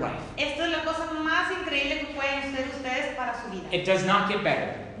with your life. Esta es la cosa más increíble que pueden hacer ustedes para su vida. It does not get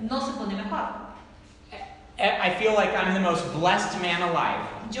better. No se pone mejor. I feel like I'm the most blessed man alive,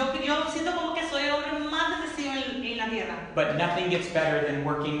 Yo siento como que soy el hombre más bendecido en la tierra. but nothing gets better than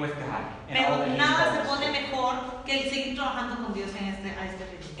working with God and all Pero that He's nada called se us pone to. mejor que el seguir trabajando con Dios a este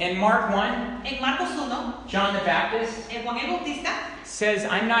ritmo. In Mark 1, En Marcos 1, John the Baptist Juan el Bautista says,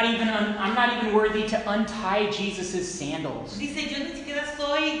 I'm not even worthy to untie Jesus' sandals. dice, yo ni siquiera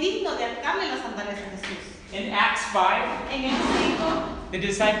soy digno de atarle las sandalias a Jesús. In Acts 5, En el 5, the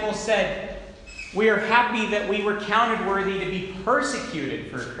disciples said, we are happy that we were counted worthy to be persecuted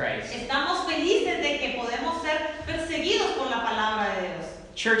for Christ. estamos felices de que podemos ser perseguidos por la palabra de Dios.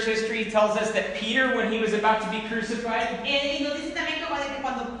 Church history tells us that Peter, when he was about to be crucified, Y nos dice también que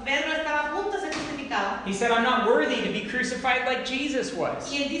cuando Pedro estaba a punto de ser crucificado, he said, I'm not worthy to be crucified like Jesus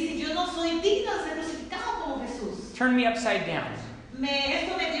was. y él dice, yo no soy digno de ser crucificado como Jesús. Turn me upside down.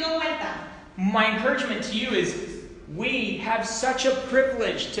 Esto me dio vuelta. My encouragement to you is we have such a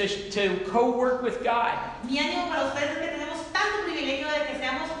privilege to co-work with God. Mi ánimo para ustedes es que tenemos tanto privilegio de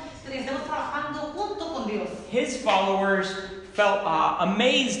que estemos trabajando junto con Dios. His followers felt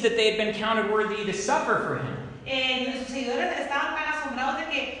amazed that they had been counted worthy to suffer for Him. Nuestros seguidores estaban tan asombrados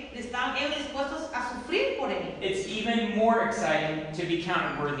de que estaban ellos dispuestos a sufrir por Él. It's even more exciting to be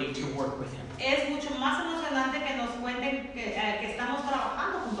counted worthy to work with Him. Es mucho más emocionante que nos cuenten que estamos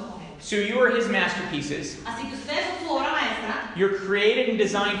trabajando junto con Él. So you are His masterpieces. Así que ustedes son su obra maestra. You're created and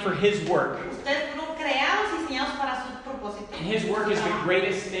designed for His work. Ustedes fueron creados y diseñados para su propósito. And His work is the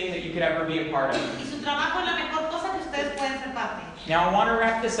greatest thing that you could ever be a part of. Y su trabajo es la mejor cosa que ustedes pueden ser parte. Now I want to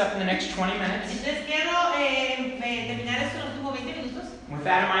wrap this up in the next 20 minutes. Entonces quiero terminar esto en los últimos 20 minutos. With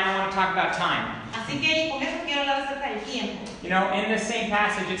that in mind, I want to talk about time. Así que con eso quiero hablar acerca del tiempo. You know, in this same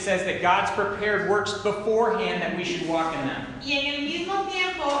passage it says that God's prepared works beforehand that we should walk in them. Y en el mismo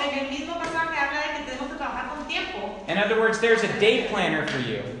tiempo, en el mismo pasaje habla de que tenemos que trabajar con tiempo. In other words, there's a day planner for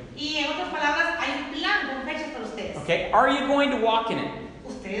you. Y en otras palabras, hay un plan con fechas para ustedes. Okay? Are you going to walk in it?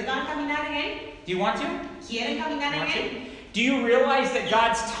 ¿Ustedes van a caminar en él? Do you want to? ¿Quieren caminar en Want él? to? Do you realize that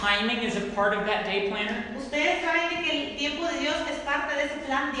God's timing is a part of that day planner? Ustedes saben de que el tiempo de Dios es parte de ese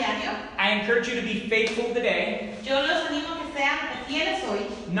plan diario. I encourage you to be faithful today, Yo los animo a que sean fieles hoy,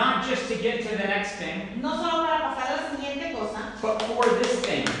 not just to get to the next thing, no solo para pasar a la siguiente cosa, but for this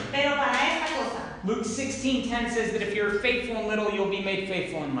thing. pero para esta cosa. Luke 16:10 says that if you're faithful in little, you'll be made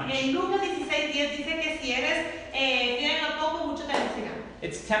faithful in much. En Lucas 16:10 dice que si eres fiel en lo poco, mucho te recibirán.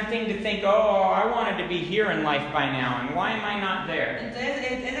 It's tempting to think, oh, I wanted to be here in life by now, and why am I not there?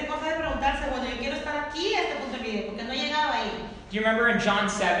 Entonces es de cosa de preguntarse, bueno, yo quiero estar aquí a este punto de mi vida, porque no he llegado ahí. Do you remember in John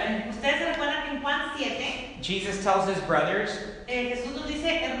 7, Ustedes se recuerdan que en Juan 7, Jesus tells his brothers, Jesús nos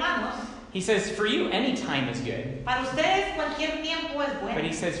dice, hermanos, he says, for you, any time is good. para ustedes cualquier tiempo es But bueno,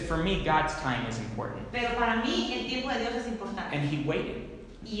 he says, for me, God's time is important. pero para mí el tiempo de Dios es importante. And he waited.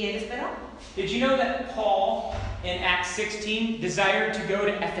 Y él esperó. Did you know that Paul, in Acts 16, desired to go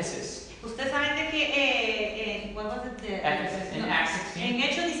to Ephesus? Ustedes saben de que, what was it? Ephesus, in Acts 16. En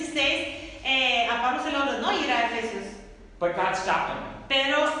Hechos 16, a Pablo se le ordenó ir a Efesios, But God stopped him.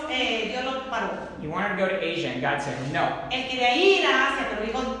 pero Dios lo paró. He wanted to go to Asia, and God said, no. Él quería ir a Asia, pero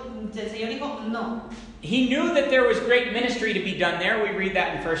el Señor dijo, no. He knew that there was great ministry to be done there. We read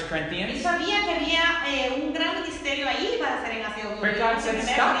that in 1 Él Corinthians. sabía que había un gran ministerio ahí para hacer en Asia. But God said,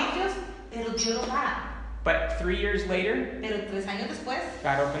 stop. Pero Dios lo para. But 3 years later, Pero 3 años después,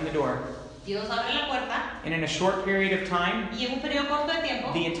 God opened the door. Dios abre la puerta And in a short period of time, y en un periodo corto de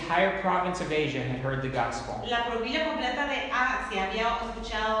tiempo, the entire province of Asia had heard the gospel. la provincia completa de Asia había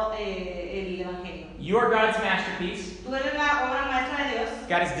escuchado el Evangelio. You are God's masterpiece. Tú eres la obra maestra de Dios.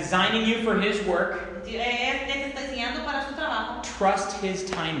 God is designing you for His work. Él te está enseñando para su trabajo. Trust His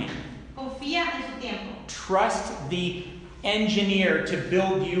timing. Confía en su tiempo. Trust the engineer to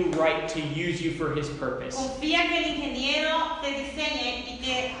build you right, to use you for His purpose. Confía que el ingeniero te diseñe y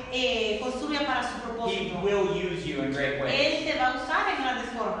te construya para su He propósito. will use you in great ways. Él te va a usar en grandes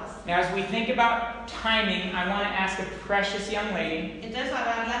formas. Now, as we think about timing, I want to ask a precious young lady. Entonces,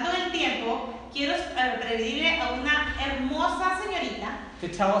 hablando del tiempo, quiero pedirle a una hermosa señorita To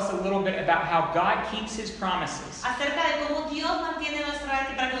tell us a little bit about how God keeps His promises acerca de cómo Dios mantiene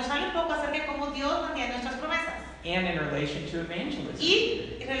para que nos hable un poco acerca de cómo Dios mantiene nuestras promesas and in relation to evangelism.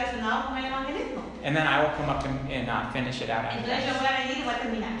 y relacionado con el evangelismo. And then I will come up and finish it out after Entonces yo that. voy a venir y voy a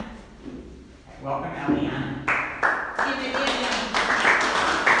terminar. Welcome, Eliana.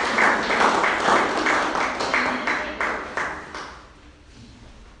 Bienvenida.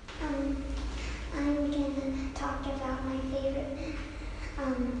 I'm going to talk about my favorite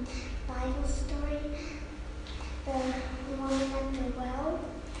Bible story, the woman at the well.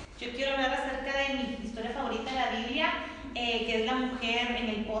 Yo quiero hablar acerca de mi historia favorita de la Biblia, que es la mujer en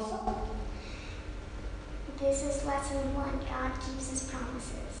el pozo. This is lesson 1. God keeps his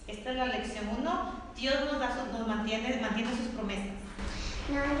promises. Esta es la lección 1. Dios nos mantiene sus promesas.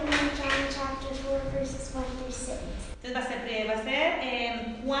 Now I'm going to John chapter 4, verses 1 through 6. Entonces va a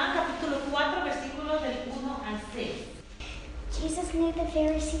ser Juan capítulo 4, versículos del 1 al 6. Jesus knew the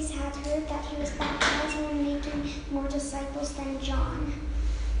Pharisees had heard that he was baptizing and making more disciples than John.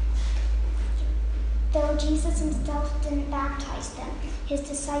 Though Jesus himself didn't baptize them, his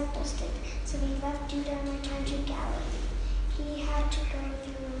disciples did. So he left Judah and returned to Galilee. He had to go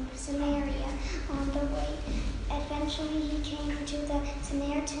through Samaria on the way. Eventually he came to the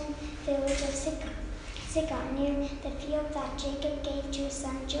Samaritan village of Sychar, near the field that Jacob gave to his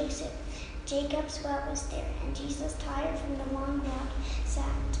son Joseph. Jacob's well was there, and Jesus, tired from the long walk, sat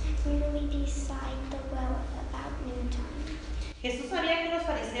wearily beside the well about noontime. Jesús sabía que los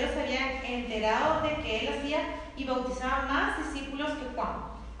fariseos se habían enterado de que él hacía y bautizaba más discípulos que Juan,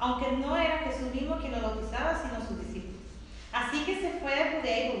 aunque no era Jesús mismo quien los bautizaba, sino sus discípulos. Así que se fue de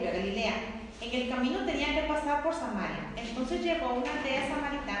Judea y volvió a Galilea. En el camino tenía que pasar por Samaria. Entonces llegó a una aldea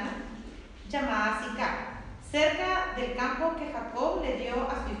samaritana llamada Sicar, cerca del campo que Jacob le dio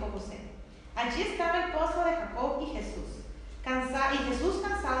a su hijo José. Allí estaba el pozo de Jacob y Jesús. Jesús,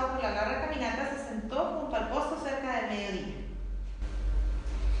 cansado por la larga caminata, se sentó junto al pozo cerca del mediodía.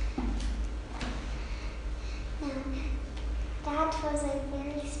 Now, that was a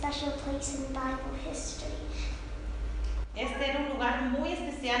very special place in Bible history. Este era un lugar muy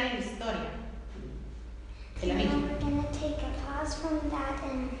especial en la historia de la Now Biblia. we're going to take a pause from that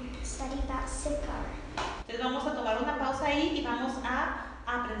and study about Sychar. Entonces vamos a tomar una pausa ahí y vamos a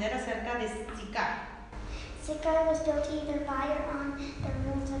aprender acerca de Sicar. Sychar was built either by or on the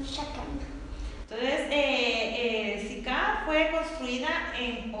ruins of Shechem. Entonces Sicar fue construida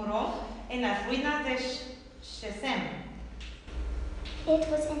en Oró, en las ruinas de Shechem. It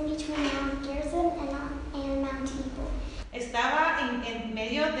was in between Mount Gerizim and Mount Ebal. Estaba en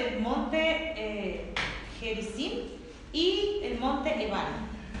medio del monte Gerizim y el monte Ebal.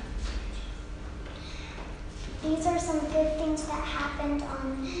 These are some good things that happened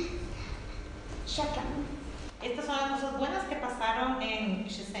on Shechem. Estas son las cosas buenas que pasaron en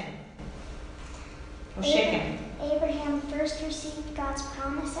Shechem. O Shechem. Abraham first received God's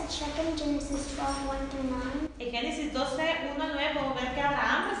promise at Shechem, Genesis 12, 1 through 9. En Génesis 12, 1 al 9 podemos ver que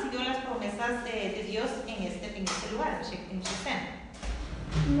Abraham recibió las promesas de Dios en este lugar, en Shechem.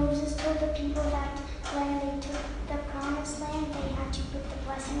 Moses told the people that when they took the promised land, they had to put the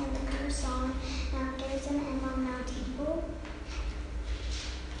blessing and the curse on Mount Gerizim and on Mount Ebal.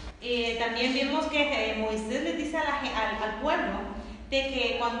 También vimos que Moisés les dice al pueblo de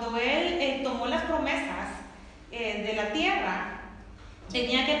que cuando él tomó las promesas de la tierra,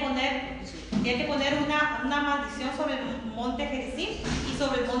 tenía que poner una maldición sobre el monte Gerizim y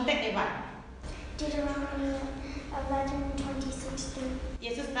sobre el monte Ebal. Deuteronomy 11, 26 through. Y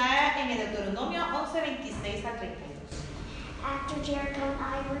eso está en el Deuteronomio 11, 26 al 32. After Jericho and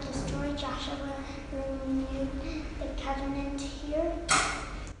Ai were destroyed, Joshua renewed the covenant here.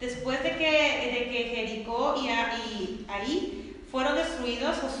 Después de que Jericó y Ahí fueron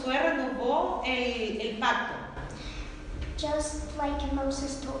destruidos, Josué renovó el pacto. Just like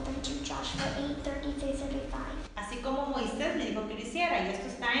Moses told them to, Joshua 8, 30 through 35. Así como Moisés le dijo que lo hiciera, y esto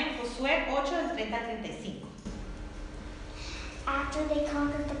está en Josué 8, del 30 al 35. After they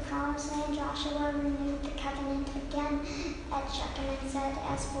conquered the promised land, Joshua renewed the covenant again at Shechem and said,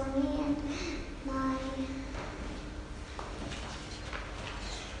 "As for me and my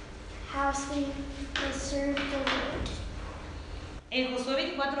house, we will serve the Lord." En Josué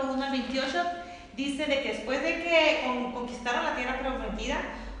 24, 1 al 28 dice de que después de que conquistaron la tierra prometida,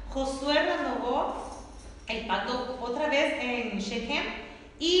 Josué renovó el pacto otra vez en Shechem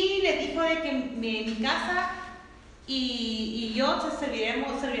y le dijo de que mi casa y yo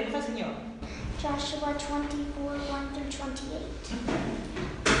serviremos al Señor. Joshua 24, 1 through 28.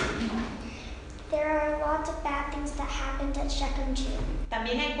 There are lots of bad things that happened at Shechem too.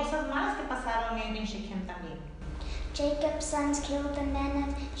 También hay cosas malas que pasaron en Shechem también. Jacob's sons killed the men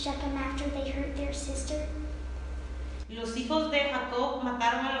of Shechem after they hurt their sister. Los hijos de Jacob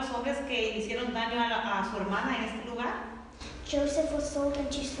mataron a los hombres que le hicieron daño a su hermana en este lugar. Joseph was sold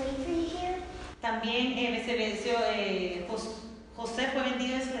into slavery here. También José fue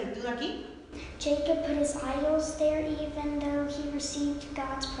vendido en esclavitud aquí. Jacob put his idols there even though he received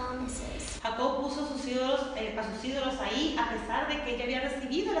God's promises. Jacob puso a sus ídolos ahí a pesar de que ella había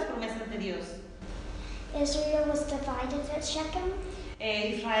recibido las promesas de Dios. Israel was divided at Shechem.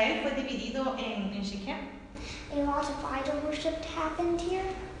 Israel fue dividido en Shechem. A lot of idol worship happened here.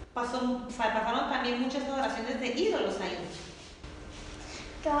 Pasaron también muchas adoraciones de ídolos ahí.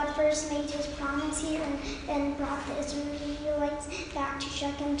 God first made his promise here and brought the Israelites back to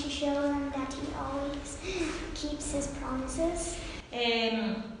Shechem to show them that he always keeps his promises.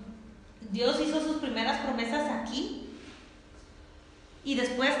 Dios hizo sus primeras promesas aquí y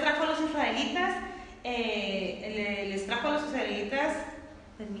después trajo a los israelitas, les trajo a los israelitas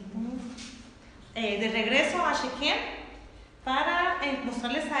de regreso a Shechem para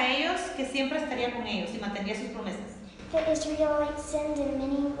mostrarles a ellos que siempre estaría con ellos y mantendría sus promesas. The Israelites sinned in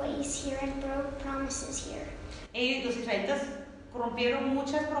many ways here and broke promises here. Los israelitas rompieron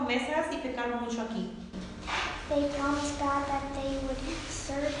muchas promesas y pecaron mucho aquí. They promised God that they would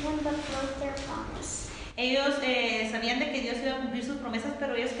serve him but broke their promise. Ellos sabían de que Dios iba a cumplir sus promesas,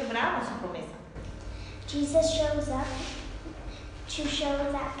 pero ellos quebraron su promesa. Jesus shows up to show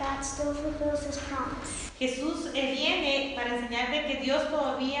that God still fulfills his promise. Jesús viene para enseñar de que Dios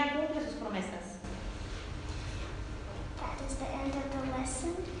todavía cumple sus promesas. That is the end of the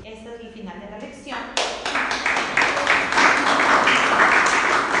lesson. Este es el final de la lección.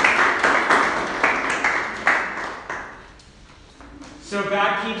 So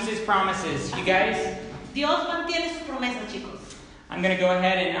God keeps his promises. You guys, Dios mantiene sus promesas, chicos. I'm going to go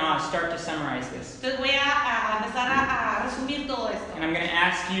ahead and start to summarize this. Entonces voy a empezar a resumir todo esto. And I'm going to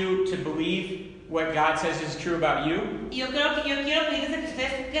ask you to believe what God says is true about you. Y yo quiero pedirles que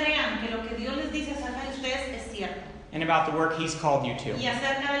ustedes crean que lo que Dios les dice acerca de ustedes es cierto. And about the work he's called you to. Y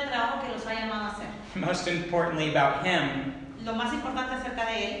acerca del trabajo que los ha llamado a hacer. Most importantly, about him, Lo más importante acerca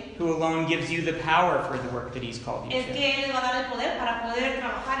de Él who alone gives you the power for the work that he's called you es to. que Él les va a dar el poder para poder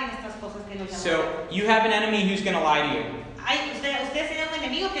trabajar en estas cosas que Él los llama a hacer. So you have an enemy who's going to lie to you. Ustedes tienen un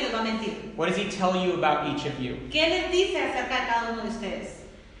enemigo que les va a mentir. What does he tell you about each of you? ¿Qué les dice acerca de cada uno de ustedes?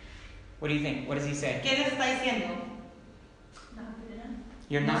 What do you think? What does he say? ¿Qué les está diciendo?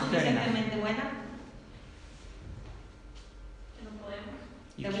 You're No not good enough. suficientemente buena. Que no podemos.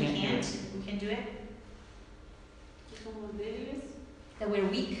 You That we can't do can't. it. We can do it. Que somos débiles. that we're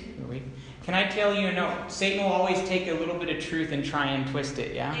weak. Can I tell you, no, Satan will always take a little bit of truth and try and twist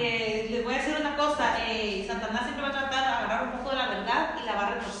it, yeah? Les voy a decir una cosa, Satanás siempre va a tratar de agarrar un poco de la verdad y la va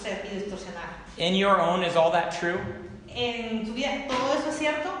a retorcer y distorsionar. In your own, is all that true? En tu vida, ¿todo eso es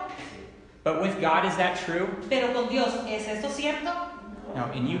cierto? But with God, is that true? Pero con Dios, ¿es esto cierto? No,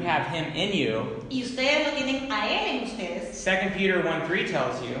 and you have him in you. Y ustedes lo tienen a Él en ustedes. 2 Peter 1:3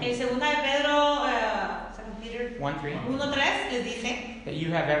 tells you, En 2 de Pedro 1:3, 1:3 les dice that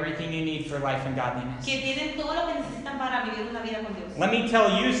you have everything you need for life and godliness. que tienen todo lo que necesitan para vivir una vida con Dios. Let me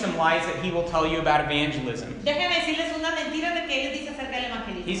tell you some lies that he will tell you about evangelism. Déjenme decirles una mentira de que Él les dice acerca del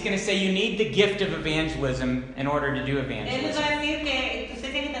evangelismo. He's going to say you need the gift of evangelism in order to do Él les evangelism. va a decir que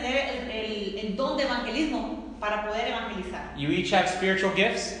ustedes tienen que tener el don de evangelismo para poder evangelizar. You each have spiritual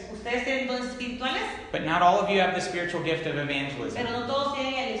gifts, Ustedes tienen dones espirituales, but not all of you have the spiritual gift of evangelism. pero no todos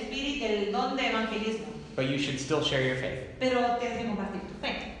tienen el don de evangelismo. But you should still share your faith. Pero tienes que compartir tu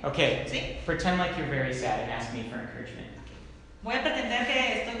fe. Okay, ¿Sí? pretend like you're very sad and ask me for encouragement. Voy a pretender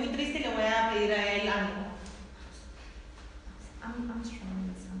que estoy muy triste y le voy a pedir a él ánimo. I'm struggling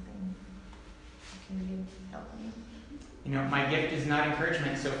with something. Can you help me? You know, my gift is not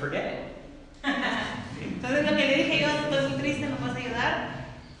encouragement, so forget it. Entonces lo que le dije yo, estoy muy triste, ¿me puedes ayudar?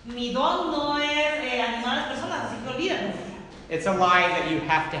 Mi don no es animar a las personas, así que olvídalo. It's a lie that you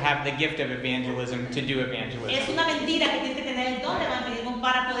have to have the gift of evagelism to do Es evangelism. una mentira que tienes que tener el don de evangelismo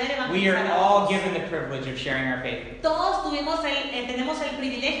para poder evangelizar. We are a all otros. given the privilege of sharing our faith. Todos tenemos el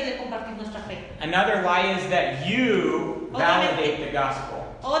privilegio de compartir nuestra fe. Another lie is that you validate the gospel.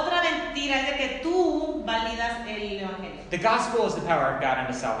 Otra mentira es de que tú validas el evangelio. The gospel is the power of God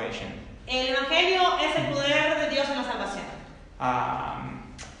unto salvation. El evangelio es el poder de Dios en la salvación.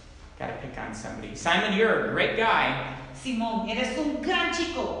 Gotta pick on somebody. Simon, you're a great guy, Simón, eres un gran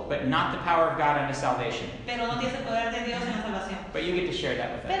chico, but not the power of God unto salvation. pero no tienes el poder de Dios en la salvación. But you get to share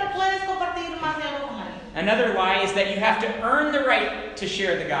that with Pero others. puedes compartir más de algo con alguien. Another lie is that you have to earn the right to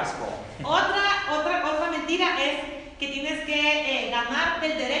share the gospel. Otra mentira es que tienes que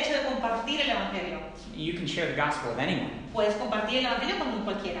ganarte el derecho de compartir el evangelio. You can share the gospel with anyone. Puedes compartir el evangelio con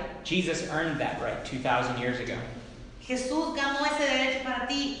cualquiera. Jesus earned that right 2,000 years ago. Jesús ganó ese derecho para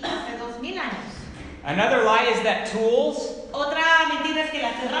ti hace 2000 años. Another lie is that tools, Otra mentira es que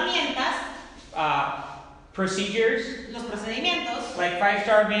las herramientas, procedures, los procedimientos, like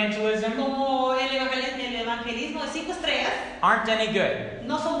 5-star evangelism, como el evangelismo de 5 estrellas, aren't any good.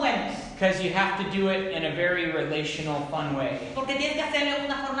 no son buenos. Because you have to do it in a very relational, fun way. Porque tienes que hacerlo de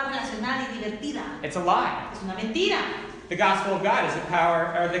una forma relacional y divertida. It's a lie. Es una mentira. The gospel of God is the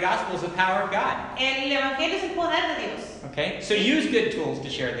power, or the gospel is the power of God. El evangelio es el poder de Dios. Okay? So use good tools to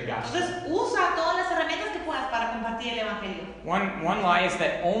share the gospel. Entonces usa todas las herramientas que puedas para compartir el evangelio. One lie is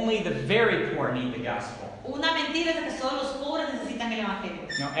that only the very poor need the gospel. Una mentira es de que solo los pobres necesitan el evangelio.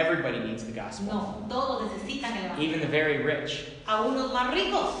 No, everybody needs the gospel. No, todos necesitan el evangelio. Even the very rich. Aún los más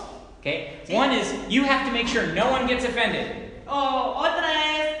ricos. Okay? Sí. One is you have to make sure no one gets offended. O otra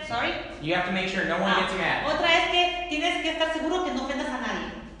es, sorry. You have to make sure no one gets mad. Otra es que tienes que estar seguro que no ofendas a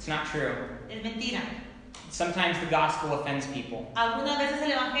nadie. It's not true. Es mentira. Sometimes the gospel offends people. Algunas veces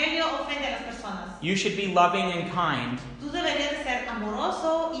el evangelio ofende a las personas. You should be loving and kind, Tú deberías de ser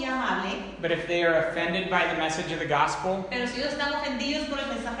amoroso y amable, but if they are offended by the message of the gospel, pero si ellos están ofendidos por el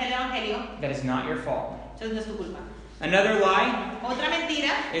mensaje del evangelio, that is not your fault. entonces no es tu culpa. Another lie Otra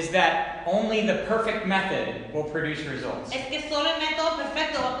mentira is that only the perfect method will produce results. es que solo el método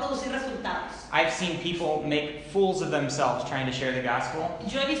perfecto va a producir resultados. I've seen people make fools of themselves trying to share the gospel,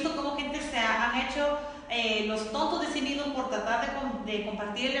 Yo he visto cómo gente han hecho los tontos de sí mismos por tratar de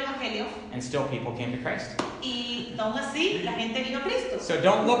compartir el evangelio and still people came to Christ. y aún así la gente vino a Cristo. So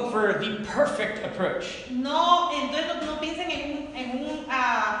don't look for the perfect approach. No, entonces no piensen en un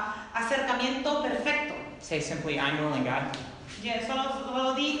acercamiento perfecto. Say simply, I'm willing, God. Yo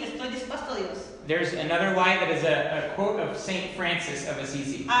solo di, estoy dispuesto, Dios. There's another lie that is a quote of St. Francis of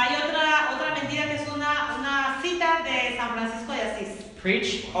Assisi. Hay otra mentira que es una cita de San Francisco de Asís.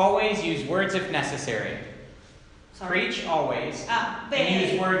 Preach always, use words if necessary. Sorry. Preach always, and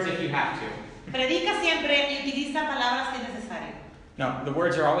use words if you have to. Predica siempre y utiliza palabras si es necesario. No, the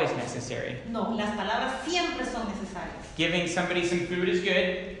words are always necessary. No, las palabras siempre son necesarias. Giving somebody some food is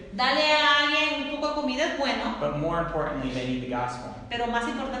good, Dale a alguien un poco de comida es bueno, but more importantly, they need the gospel. pero más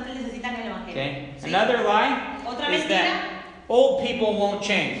importante necesitan el evangelio. Okay? ¿Sí? Another lie Otra is mentira that old people won't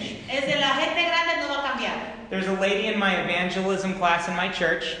change. es de la gente grande no va a cambiar. There's a lady in my evangelism class in my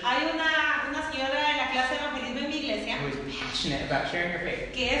church Hay una señora en la clase de evangelismo en mi iglesia who is passionate about sharing her faith.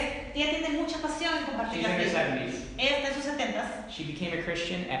 ella tiene mucha pasión en compartir She's la in her fe. 70s. Ella está en sus 70s. She became a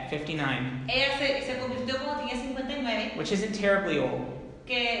Christian at 59, Ella se convirtió cuando tenía 59, which isn't terribly old,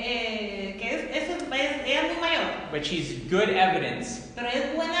 ella es muy mayor, but she's good evidence pero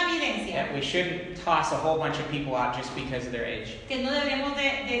es buena evidencia that we shouldn't toss a whole bunch of people out just because of their age. que no deberíamos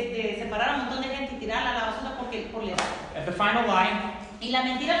de separar a un montón de gente y tirarla a la basura por la edad. The final lie Y la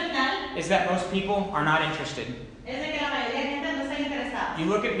mentira final is that most people are not interested. es de que la mayoría de gente no está interesada. You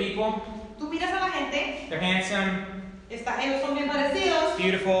look at people, Tú miras a la gente, they're handsome, ellos son bien parecidos,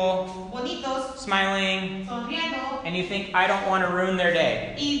 beautiful, bonitos, smiling, sonriendo, and you think, I don't want to ruin their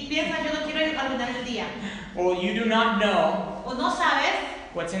day. y piensan, yo no quiero arruinar el día. Well, you do not know O no sabes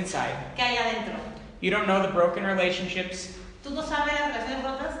what's inside. qué hay adentro. You don't know the broken relationships, Tú no sabes las relaciones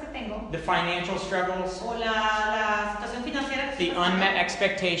rotas que tengo, the financial struggles, o la situación financiera que the estoy pasando, unmet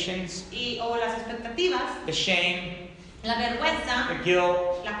expectations, o las expectativas, the shame, la vergüenza, the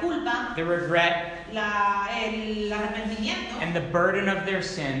guilt, la culpa, the regret, el arrepentimiento and the burden of their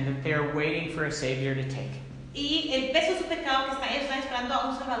sin that they are waiting for a Savior to take. y el peso de su pecado que ellos están esperando a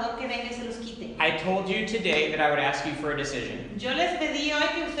un Salvador que venga y se los quite. I told you today that I would ask you for a decision. Yo les pedí hoy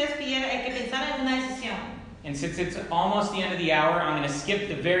que ustedes que pensaran en una decisión. And since it's almost the end of the hour, I'm going to skip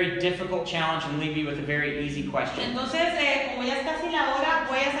the very difficult challenge and leave you with a very easy question. Entonces, como ya es casi la hora,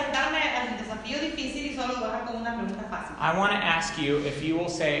 voy a saltarme al desafío difícil y solo voy a dejar con una pregunta fácil. I want to ask you if you will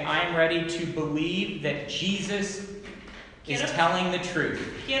say, I am ready to believe that Jesus is telling the truth.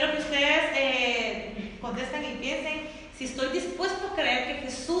 Quiero que ustedes contesten y piensen si estoy dispuesto a creer que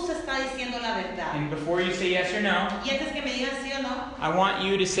Jesús está diciendo la verdad. And before you say yes or no, Y antes que me digan sí o no, I want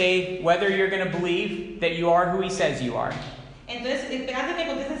you to say whether you're going to believe that you are who he says you are. entonces antes que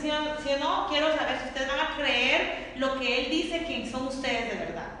contesten sí o no, quiero saber si ustedes van a creer lo que Él dice que son ustedes de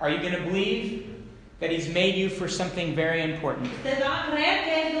verdad. Are you going to believe that he's made you for something very important? Ustedes van a creer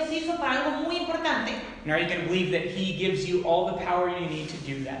que Él los hizo para algo muy importante. And are you going to believe that he gives you all the power you need to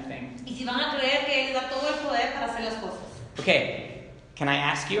do that thing? Y si van a creer que Él les da todo el poder para hacer las cosas. Okay, can I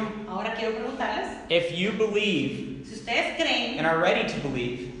ask you? Ahora quiero preguntarles, If you believe si ustedes creen and are ready to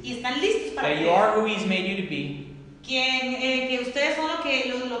believe y están listos para that you creer are who he's made you to be, que ustedes son lo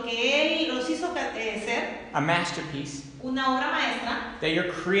que Él los hizo ser, a masterpiece, una obra maestra, that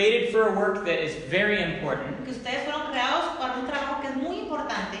you're created for a work that is very important, que ustedes fueron creados para un trabajo que es muy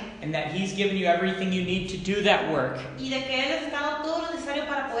importante and that he's given you everything you need to do that work. y de que Él les está dando todo lo necesario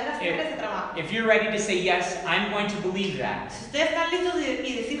para poder hacer ese trabajo. If you're ready to say, yes, I'm going to believe that, Si ustedes están listos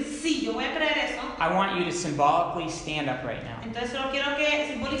y decir sí, yo voy a creer eso, I want you to symbolically stand up right now entonces solo quiero que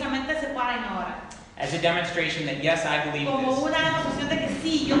simbólicamente se paren ahora. as a demonstration that, yes, I believe Como this. una demostración de que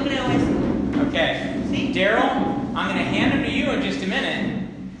sí, yo creo eso. Okay. ¿Sí? Daryl, I'm going to hand them to you in just a minute.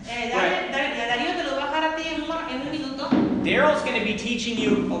 Darío, te lo voy a dejar a ti en un minuto. Daryl's going to be teaching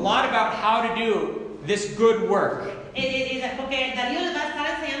you a lot about how to do this good work. Porque Darío les va a estar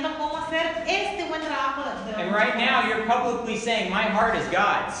enseñando cómo hacer este buen trabajo de And right now, you're publicly saying, my heart is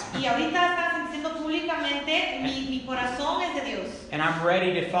God's. Y ahorita estás diciendo públicamente, mi corazón es de Dios. And I'm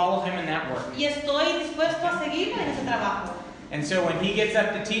ready to follow him in that work. Y estoy dispuesto a seguirlo en ese trabajo. And so when he gets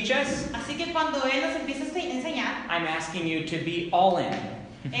up to teach us, Así que cuando Él nos empiece a enseñar, I'm asking you to be all in.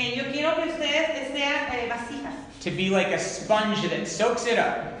 yo quiero que ustedes sean vasijas. To be like a sponge that soaks it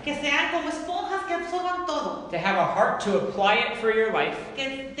up. Que sean como esponjas que absorban todo. To have a heart to apply it for your life.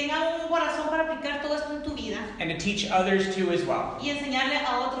 Que tengan un corazón para aplicar todo esto en tu vida. And to teach others too as well. Y enseñarle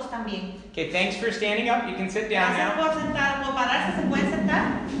a otros también. Okay, thanks for standing up. You can sit down Gracias now. por sentar, por pararse, se pueden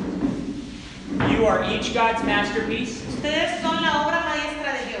sentar. You are each God's masterpiece. Ustedes son la obra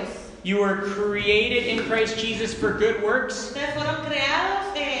maestra de Dios. You were created in Christ Jesus for good works. Ustedes fueron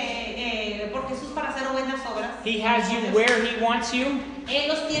creados por Jesús para hacer buenas obras. He has you where He wants you. Él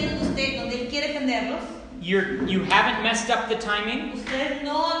los tiene en usted donde Él quiere tenerlos. You haven't messed up the timing. Ustedes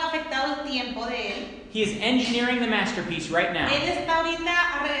no han afectado el tiempo de Él. He is engineering the masterpiece right now. Él está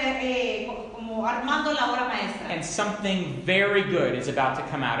ahorita como armando la obra maestra. And something very good is about to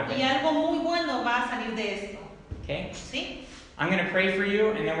come out of Y it. algo muy bueno va a salir de esto. Okay? ¿Sí? I'm going to pray for you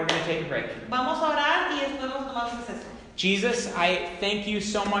and then we're going to take a break. Vamos a orar y después vamos a tomar un receso. Jesus, I thank you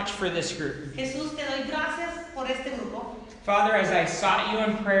so much for this group. Jesús, te doy gracias por este grupo. Father, as I sought you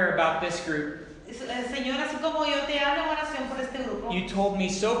in prayer about this group, Señor, así como yo te hablo en oración por este grupo, you told me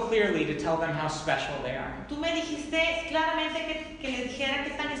so clearly to tell them how special they are. tú me dijiste claramente que les dijera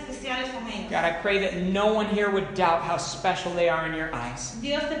qué tan especiales son ellos. God, I pray that no one here would doubt how special they are in your eyes.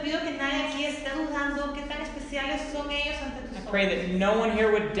 Dios, te pido que nadie aquí esté dudando qué tan especiales son ellos ante tus I ojos. pray that no one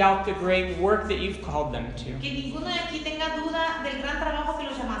here would doubt the great work that you've called them to. Que ninguno de aquí tenga duda del gran trabajo que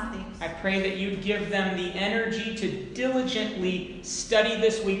los llamaste. I pray that you'd give them the energy to diligently study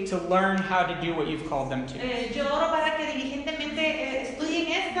this week to learn how to do what you've called them to. Yo oro para que diligentemente estudien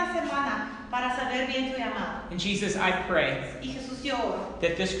esta semana para saber bien tu llamado. And Jesus, I pray Y Jesús, yo oro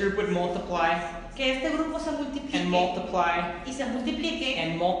that this group would multiply que este grupo se multiplique and multiply y se multiplique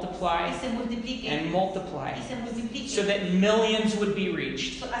and multiply y se multiplique and multiply y se multiplique. so that millions would be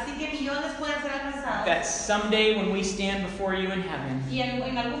reached. Así que millones pueden ser alcanzados. That someday when we stand before you in heaven, Y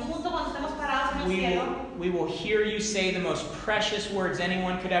en algún punto cuando estemos parados en el cielo, we will hear you say the most precious words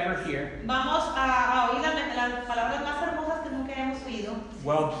anyone could ever hear. vamos a oír las palabras más hermosas que nunca hemos oído.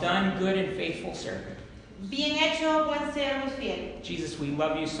 Well done, good and faithful servant. Bien hecho, buen siervo y fiel. Jesus, we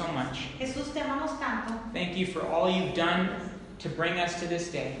love you so much. Jesús, te amamos tanto. Thank you for all you've done to bring us to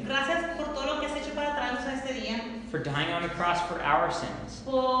this day, Gracias por todo lo que has hecho para traernos a este día, for dying on the cross for our sins.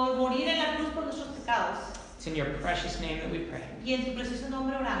 por morir en la cruz por nuestros pecados. It's in your precious name that we pray. Y en tu precioso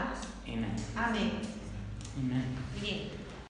nombre oramos. Amen. Amén. Amen. Bien.